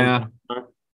you and Tom. Yeah.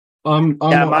 I'm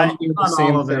the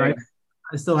same of it.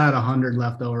 I still had 100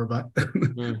 left over, but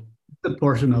a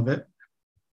portion of it.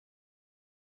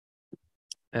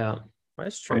 Yeah.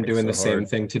 I'm doing the same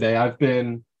thing today. I've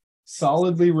been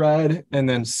solidly red and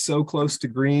then so close to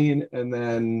green and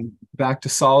then back to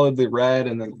solidly red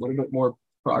and then a little bit more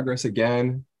progress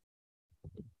again.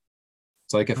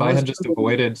 It's like if I had just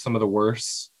avoided some of the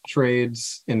worst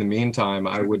trades in the meantime,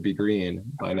 I would be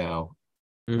green by now.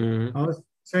 I was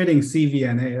trading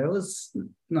CVNA. It was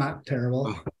not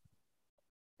terrible.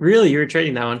 Really? You were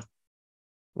trading that one?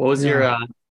 What was your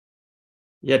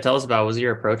tell us about, what was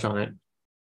your approach on it?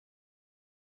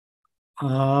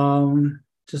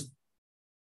 Just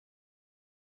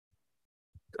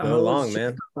Go long,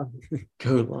 man.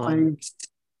 Go long. Just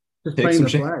Take playing some the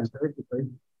shit. flags, basically.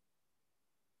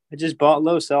 I just bought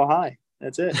low, sell high.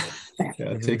 That's it.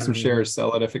 Yeah, take some shares,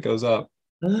 sell it if it goes up.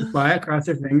 Buy it, cross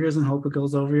your fingers, and hope it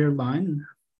goes over your line and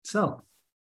sell.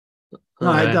 No,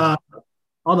 Alright.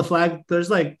 all the flag. There's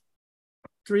like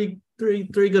three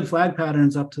good flag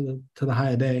patterns up to the high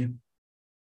a day.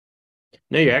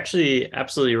 No, you're actually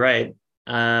absolutely right.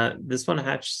 This one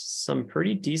hatched some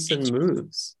pretty decent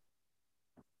moves.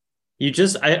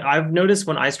 I've noticed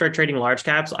when I start trading large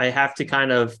caps, I have to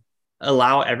kind of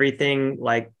allow everything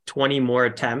like 20 more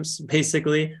attempts,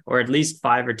 basically, or at least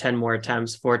 5 or 10 more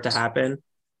attempts for it to happen.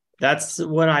 That's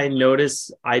what I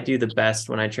notice I do the best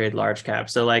when I trade large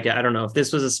caps. So like, I don't know, if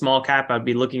this was a small cap, I'd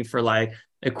be looking for like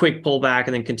a quick pullback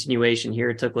and then continuation. Here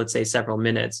it took, let's say, several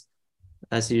minutes.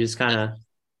 So you just kind of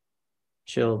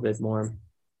chill a bit more.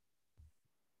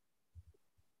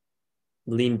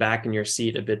 Lean back in your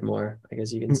seat a bit more, I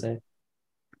guess you can say.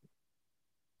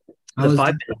 The 5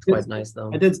 minutes quite nice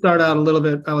though. I did start out a little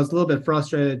bit. I was a little bit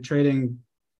frustrated trading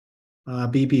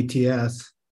BPTS.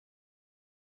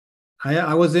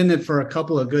 I was in it for a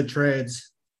couple of good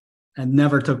trades and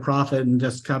never took profit and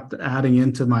just kept adding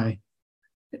into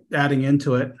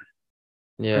it.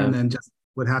 Yeah. And then just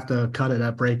would have to cut it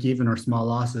at break even or small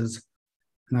losses.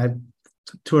 And I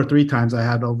 2 or 3 times I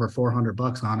had over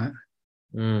 $400 on it.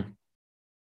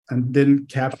 And didn't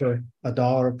capture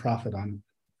 $1 of profit on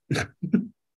it.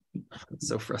 It's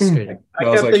so frustrating. I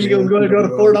kept thinking it was going to go to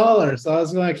 $4, so I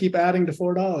was going to keep adding to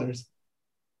 $4.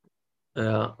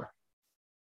 Yeah.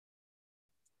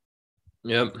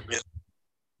 Yep.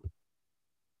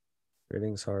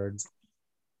 Trading's hard.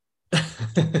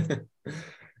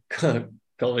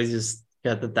 Colby's just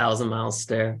got the 1,000-mile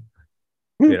stare.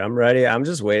 Dude, I'm ready. I'm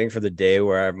just waiting for the day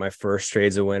where my first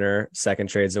trade's a winner, second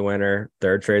trade's a winner,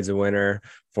 third trade's a winner,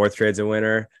 fourth trade's a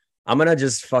winner. I'm gonna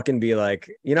just fucking be like,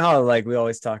 you know how like we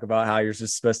always talk about how you're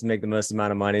just supposed to make the most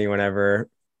amount of money whenever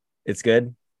it's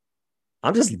good.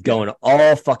 I'm just going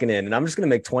all fucking in, and I'm just gonna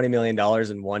make $20 million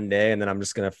in one day, and then I'm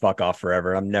just gonna fuck off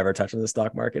forever. I'm never touching the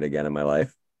stock market again in my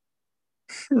life.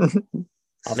 I'll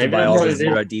Maybe buy all the that's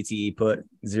zero DTE put.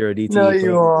 No,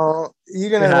 you won't.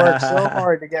 You're gonna work so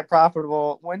hard to get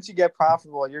profitable. Once you get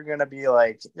profitable, you're gonna be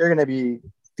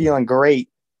feeling great.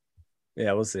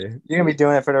 Yeah, we'll see. You're gonna be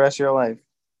doing it for the rest of your life.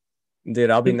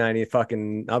 Dude, I'll be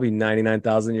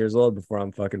 99,000 years old before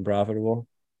I'm fucking profitable.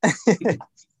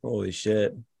 Holy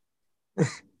shit.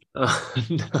 Oh,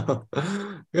 no.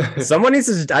 Someone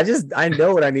needs to I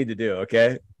know what I need to do,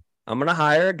 okay? I'm gonna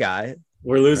hire a guy.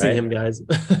 We're losing him, guys.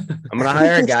 I'm gonna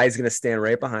hire a guy who's gonna stand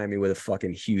right behind me with a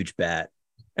fucking huge bat.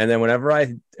 And then whenever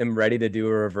I am ready to do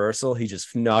a reversal, he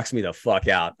just knocks me the fuck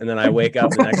out. And then I wake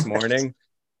up the next morning.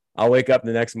 I'll wake up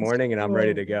the next morning and I'm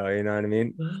ready to go. You know what I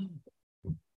mean?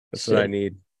 That's what I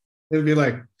need. It would be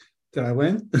like, did I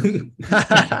win?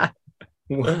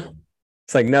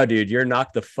 It's like, no, dude, you're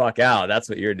knocked the fuck out. That's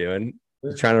what you're doing.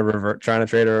 You're trying to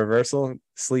trade a reversal.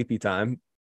 Sleepy time.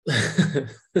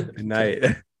 Good night.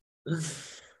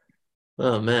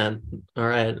 Oh man. All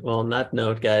right. Well, on that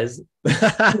note, guys.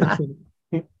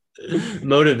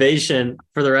 Motivation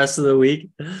for the rest of the week.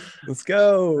 Let's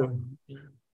go.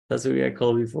 That's what we got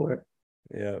Colby for.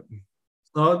 Yeah.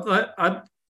 So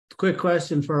quick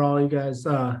question for all you guys.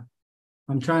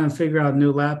 I'm trying to figure out a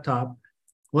new laptop.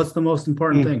 What's the most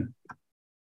important thing?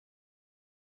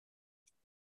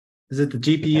 Is it the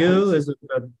GPU? Is it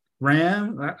the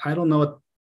RAM? I don't know what.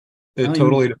 It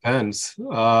totally depends.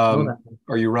 Are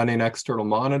you running external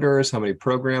monitors? How many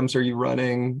programs are you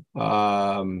running?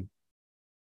 That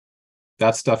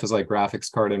stuff is like graphics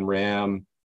card and RAM.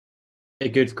 A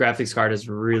good graphics card is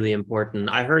really important.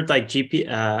 I heard like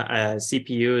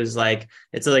CPU is like,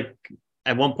 it's like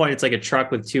at one point it's like a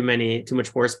truck with too much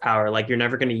horsepower. Like you're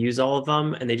never going to use all of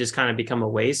them and they just kind of become a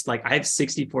waste. Like I have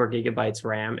 64 gigabytes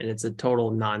RAM and it's a total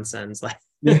nonsense. Like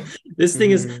this thing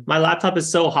is, my laptop is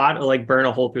so hot it'll like burn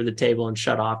a hole through the table and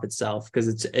shut off itself because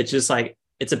it's just like,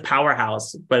 it's a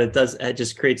powerhouse, but it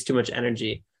just creates too much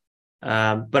energy.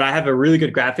 But I have a really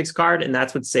good graphics card and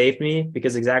that's what saved me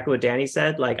because exactly what Danny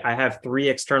said, like I have 3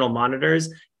 external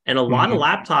monitors and a lot of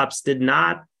laptops did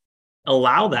not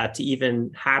allow that to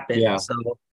even happen. Yeah. So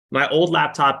my old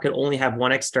laptop could only have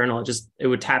 1 external. It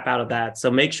would tap out of that. So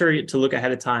make sure to look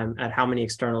ahead of time at how many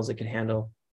externals it can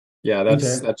handle. Yeah,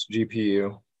 that's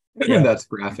GPU. Yeah. That's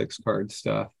graphics card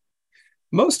stuff.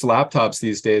 Most laptops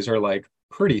these days are like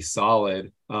pretty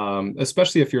solid,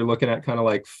 especially if you're looking at kind of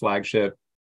like flagship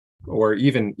or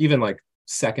even like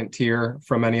second tier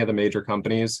from any of the major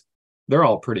companies. They're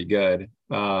all pretty good.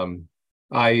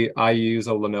 I use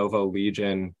a Lenovo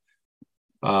Legion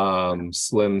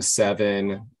Slim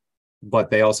 7 but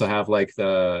they also have like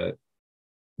the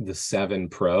 7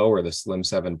 Pro or the Slim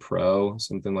 7 Pro,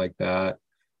 something like that.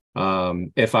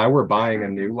 If I were buying a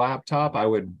new laptop, I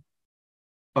would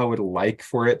like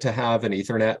for it to have an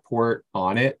Ethernet port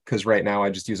on it, because right now I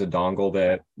just use a dongle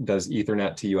that does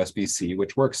Ethernet to USB-C,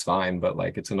 which works fine, but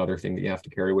like it's another thing that you have to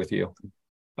carry with you.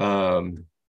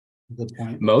 Good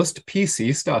point. Most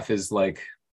PC stuff is like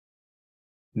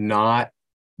not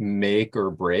make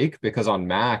or break, because on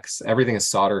Macs everything is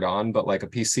soldered on, but like a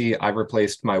PC, I've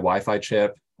replaced my Wi-Fi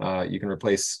chip. You can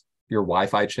replace your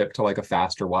Wi-Fi chip to like a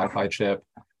faster Wi-Fi chip.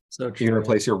 So true. You can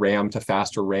replace your RAM to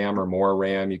faster RAM or more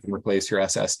RAM. You can replace your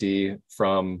SSD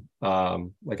from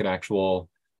like an actual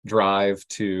drive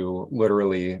to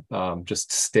literally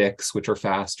just sticks, which are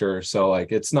faster. So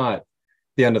like it's not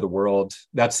the end of the world.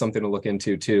 That's something to look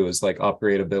into too, is like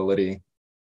upgradability.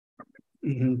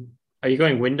 Mm-hmm. Are you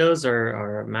going Windows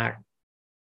or Mac?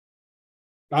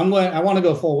 I want to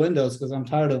go full Windows because I'm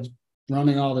tired of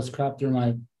running all this crap through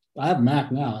my. I have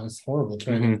Mac now, and it's horrible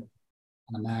training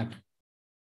on a Mac.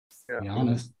 To be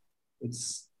honest,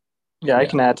 it's. Yeah, I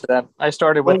can add to that. I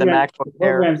started with the MacBook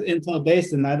Air. Program's Intel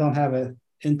based, and I don't have an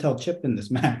Intel chip in this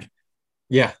Mac.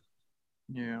 Yeah.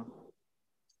 Yeah.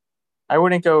 I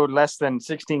wouldn't go less than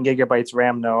 16 gigabytes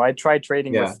RAM, though. I tried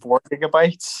trading with 4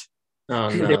 gigabytes. Oh,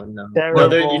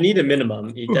 no. You need a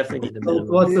minimum. You definitely need a minimum.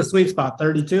 What's the sweet spot?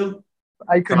 32?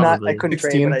 I couldn't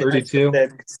 16, trade. 32.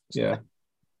 Yeah.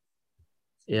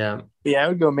 Yeah. Yeah, I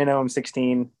would go minimum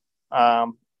 16.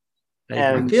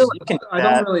 And I feel like I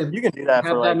don't really you can do that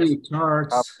have for like that many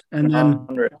charts, and then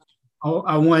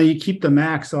I want to keep the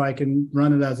Mac so I can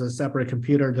run it as a separate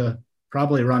computer to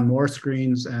probably run more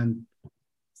screens, and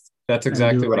that's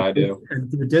exactly what I do.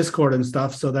 And do Discord and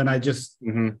stuff. So then I just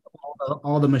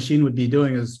all the machine would be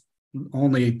doing is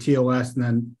only TOS,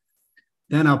 and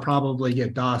then I'll probably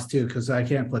get DOS too, because I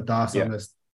can't put DOS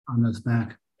on this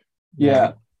Mac.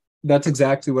 Yeah. That's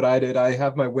exactly what I did. I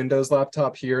have my Windows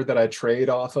laptop here that I trade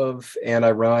off of, and I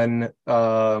run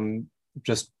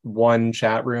just one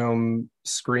chat room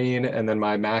screen, and then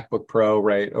my MacBook Pro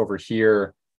right over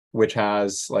here, which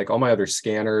has like all my other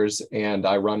scanners, and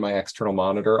I run my external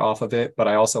monitor off of it. But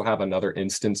I also have another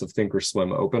instance of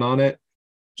Thinkorswim open on it,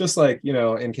 just like,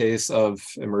 in case of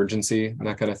emergency and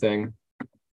that kind of thing.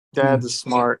 That's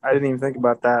smart. I didn't even think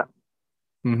about that.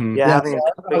 Mm-hmm. Yeah,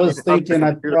 I was thinking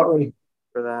I'd probably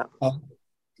for that.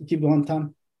 Keep going,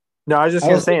 Tom. No, I was just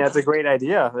gonna say that's a great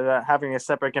idea. Having a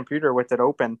separate computer with it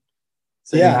open,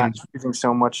 so you're not using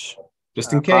so much,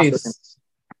 just in case.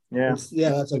 Yeah,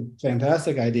 that's a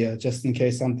fantastic idea. Just in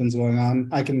case something's going on,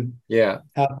 I can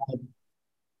have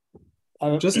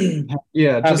just in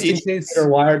case they're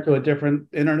wired to a different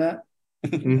internet.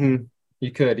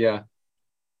 You could, yeah.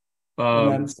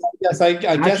 I guess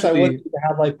I would need to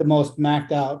have like the most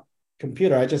maxed out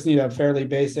computer. I just need a fairly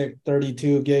basic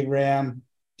 32 gig RAM,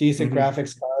 decent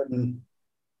graphics card, and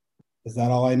is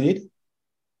that all I need?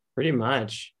 Pretty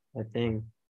much, I think.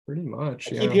 Pretty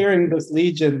much. I keep hearing this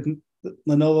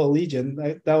Lenovo Legion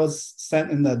that was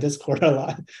sent in the Discord a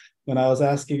lot when I was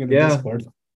asking in the Discord.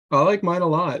 I like mine a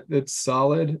lot. It's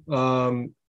solid.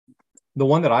 The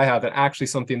one that I have, and actually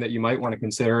something that you might want to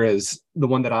consider, is the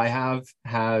one that I have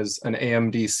has an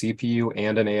AMD CPU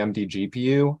and an AMD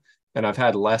GPU. And I've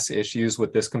had less issues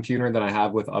with this computer than I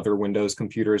have with other Windows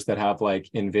computers that have like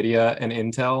NVIDIA and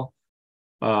Intel,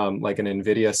 like an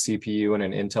NVIDIA CPU and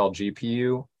an Intel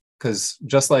GPU. Because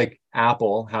just like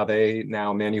Apple, how they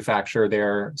now manufacture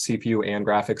their CPU and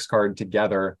graphics card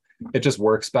together, it just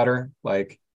works better.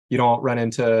 Like you don't run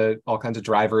into all kinds of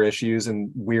driver issues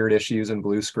and weird issues and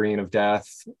blue screen of death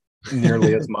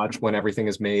nearly as much when everything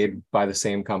is made by the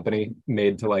same company,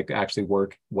 made to like actually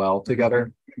work well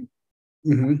together.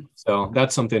 So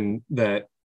that's something that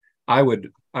I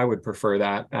would prefer.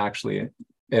 That actually,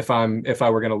 if I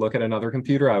were going to look at another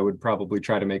computer, I would probably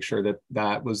try to make sure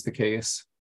that was the case.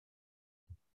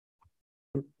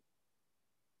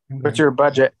 What's your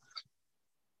budget?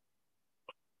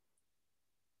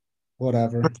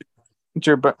 Whatever. What's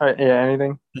your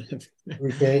anything?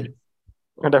 Okay.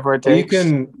 Whatever it takes.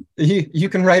 You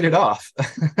can write it off.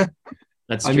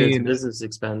 That's true. It's a business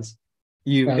expense.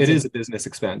 It is a business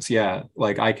expense. Yeah.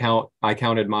 Like I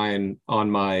counted mine on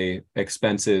my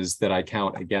expenses that I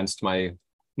count against my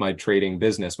trading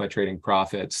business, my trading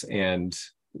profits. And,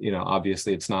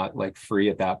 obviously it's not like free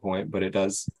at that point, but it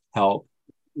does help.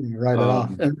 Write it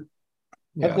off.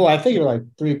 Well, I figure like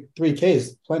 3K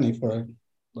is plenty for it.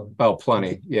 Oh,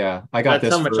 plenty. Yeah. I got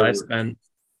That's how much I spent.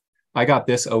 I got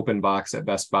this open box at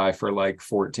Best Buy for like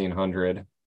 $1,400.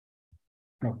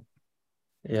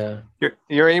 Yeah.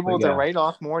 You're able to write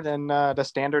off more than the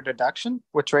standard deduction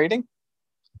with trading?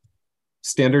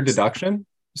 Standard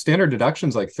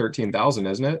deduction's like 13,000,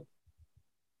 isn't it?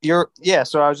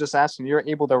 So I was just asking, you're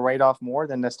able to write off more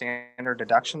than the standard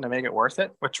deduction to make it worth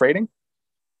it with trading?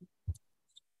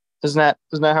 Isn't that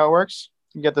how it works?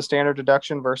 You get the standard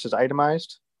deduction versus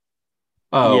itemized.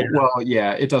 Oh, yeah. Well,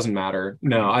 yeah, it doesn't matter.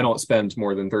 No, I don't spend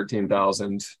more than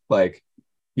 13,000. Like,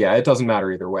 yeah, it doesn't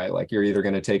matter either way. Like, you're either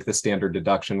going to take the standard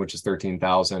deduction, which is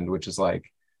 13,000, which is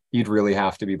like, you'd really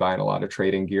have to be buying a lot of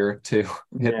trading gear to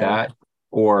hit that,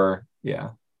 or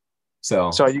yeah.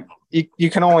 So you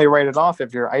can only write it off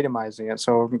if you're itemizing it.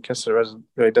 So I guess it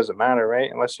really doesn't matter, right?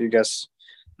 Unless you guess.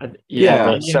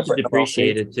 Yeah, you have to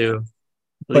depreciate it too.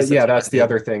 But yeah, that's the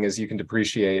other thing is you can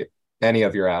depreciate any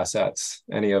of your assets,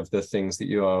 any of the things that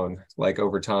you own, like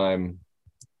over time,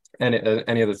 and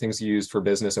any of the things you use for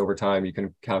business over time, you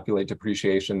can calculate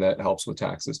depreciation that helps with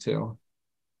taxes too.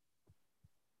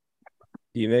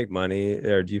 Do you make money,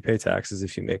 or do you pay taxes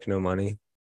if you make no money?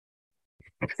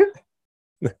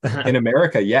 In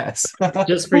America, yes.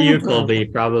 Just for you, Colby,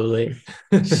 probably.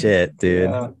 Shit, dude.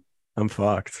 Yeah. I'm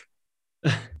fucked.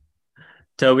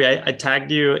 Toby, I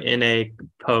tagged you in a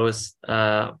post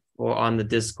or on the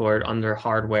Discord under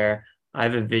hardware. I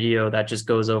have a video that just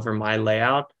goes over my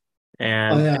layout.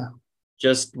 And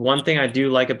just one thing I do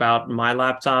like about my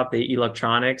laptop, the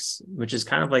Electronics, which is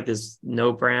kind of like this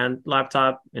no brand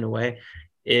laptop in a way,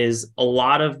 is a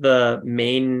lot of the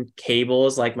main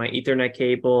cables, like my Ethernet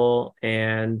cable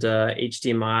and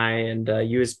HDMI and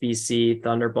USB-C,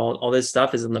 Thunderbolt, all this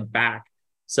stuff is in the back.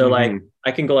 So like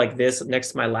I can go like this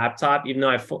next to my laptop, even though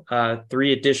I have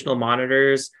 3 additional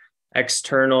monitors,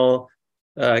 external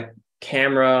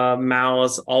camera,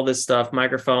 mouse, all this stuff,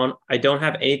 microphone. I don't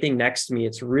have anything next to me.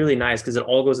 It's really nice because it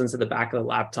all goes into the back of the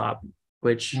laptop,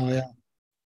 which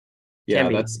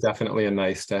that's definitely a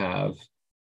nice to have.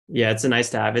 Yeah, it's a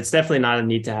nice to have. It's definitely not a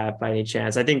need to have by any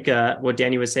chance. I think what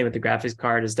Danny was saying with the graphics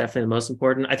card is definitely the most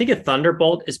important. I think a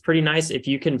Thunderbolt is pretty nice if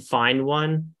you can find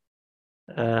one,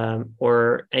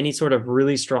 or any sort of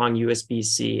really strong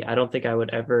USB-C. I don't think I would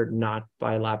ever not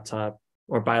buy a laptop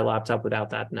or buy a laptop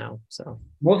without that now. So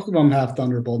most of them have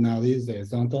Thunderbolt now these days,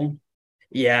 don't they?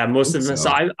 Yeah, most of them.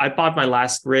 So I bought my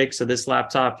last rig, so this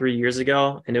laptop 3 years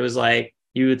ago, and it was like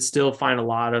you would still find a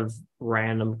lot of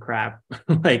random crap,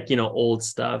 like, old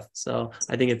stuff. So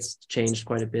I think it's changed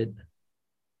quite a bit.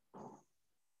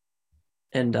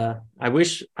 And I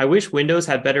wish Windows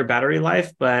had better battery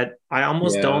life, but I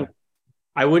almost don't.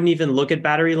 I wouldn't even look at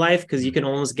battery life because you can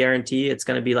almost guarantee it's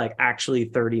going to be like actually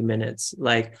 30 minutes.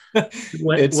 Like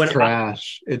when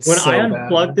trash. I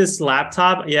unplug this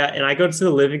laptop, and I go to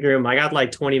the living room, I got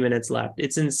like 20 minutes left.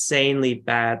 It's insanely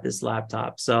bad, this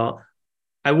laptop. So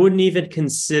I wouldn't even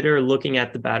consider looking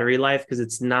at the battery life because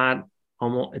it's not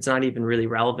even really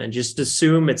relevant. Just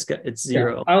assume it's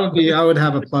zero. Yeah, I would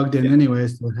have it plugged in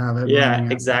anyways to have it. Yeah,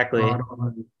 exactly.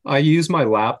 I use my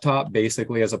laptop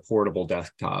basically as a portable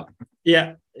desktop.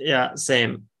 Yeah,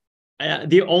 same.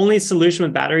 The only solution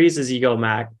with batteries is you go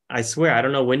Mac. I swear, I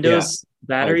don't know. Windows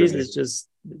batteries is just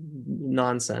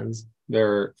nonsense.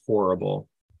 They're horrible.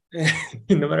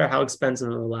 No matter how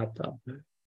expensive of a laptop.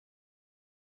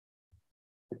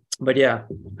 But yeah,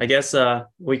 I guess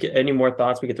any more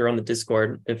thoughts we could throw on the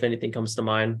Discord if anything comes to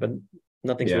mind, but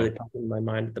nothing's really popping in my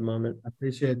mind at the moment. I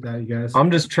appreciate that, you guys. I'm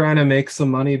just trying to make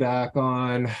some money back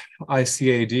on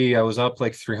ICAD. I was up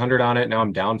like 300 on it. Now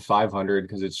I'm down 500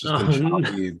 because it's just been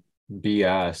choppy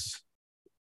BS.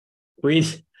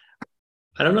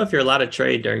 I don't know if you're allowed to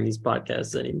trade during these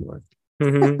podcasts anymore.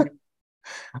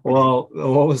 Well,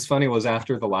 what was funny was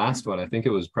after the last one, I think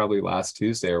it was probably last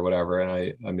Tuesday or whatever, and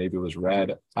I maybe was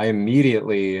red. I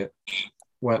immediately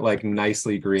went like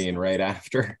nicely green right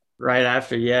after. Right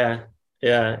after, yeah.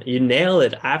 You nail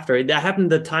it after. That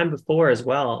happened the time before as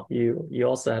well. You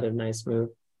also had a nice move.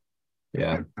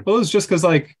 Yeah. Well, it was just because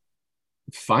like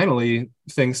finally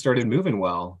things started moving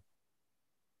well.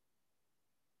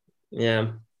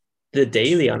 Yeah. The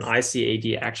daily on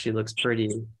ICAD actually looks pretty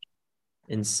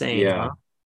insane. Yeah. Huh?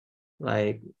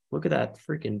 Like, look at that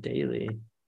freaking daily.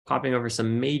 Popping over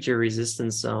some major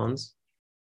resistance zones.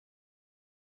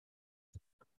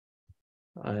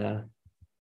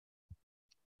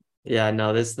 Yeah,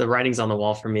 no, the writing's on the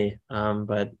wall for me.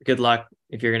 But good luck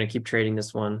if you're gonna keep trading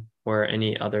this one or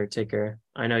any other ticker.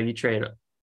 I know you trade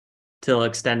till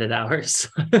extended hours.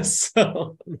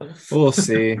 So we'll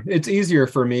see. It's easier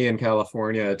for me in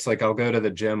California. It's like I'll go to the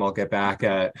gym, I'll get back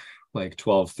at like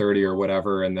 12:30 or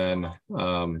whatever, and then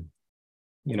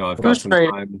I've got some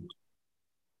time.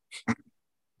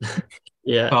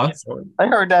 Yeah. I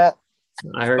heard that.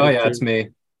 I heard it's me.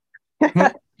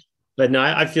 But no,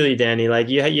 I feel you, Danny. Like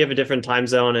you have a different time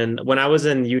zone. And when I was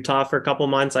in Utah for a couple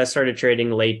months, I started trading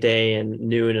late day and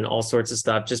noon and all sorts of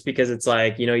stuff, just because it's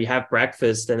like, you have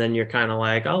breakfast and then you're kind of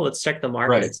like, oh, let's check the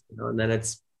markets. Right. And then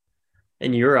it's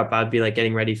in Europe, I'd be like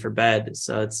getting ready for bed.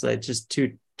 So it's like just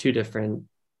two different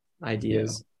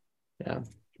ideas. Yeah.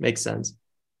 Makes sense.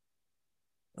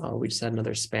 Oh, we just had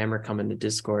another spammer come into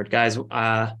Discord. Guys,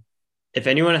 if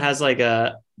anyone has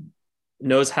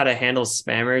knows how to handle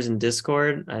spammers in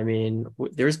Discord, I mean,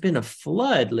 there's been a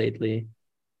flood lately.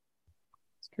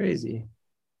 It's crazy.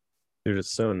 They're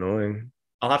just so annoying.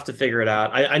 I'll have to figure it out.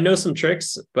 I know some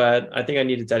tricks, but I think I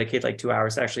need to dedicate like 2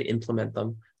 hours to actually implement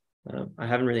them. I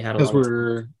haven't really had a lot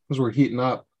because we're heating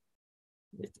up.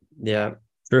 Yeah.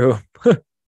 True.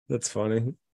 That's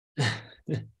funny.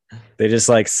 They just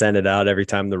like send it out every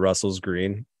time the Russell's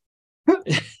green.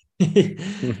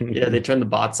 Yeah, they turn the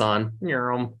bots on.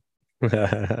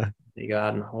 They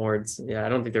got in hordes. Yeah, I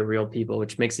don't think they're real people,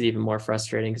 which makes it even more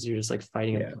frustrating because you're just like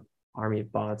fighting an army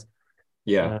of bots.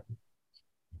 Yeah.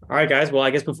 All right, guys. Well, I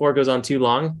guess before it goes on too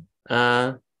long,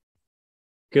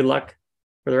 good luck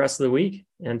for the rest of the week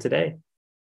and today.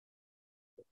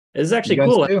 This is actually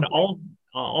cool.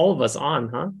 All of us on,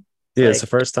 huh? Yeah, it's the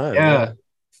first time. Yeah.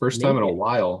 First time in a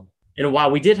while. In a while.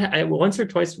 We did once or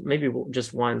twice, maybe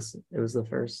just once. It was the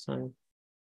first time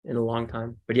in a long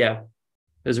time. But yeah,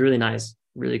 it was really nice.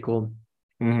 Really cool.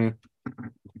 Mm-hmm.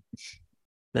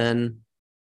 Then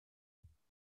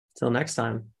till next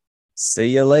time. See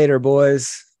you later,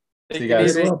 boys. See you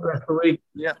guys. Good luck.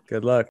 Good luck.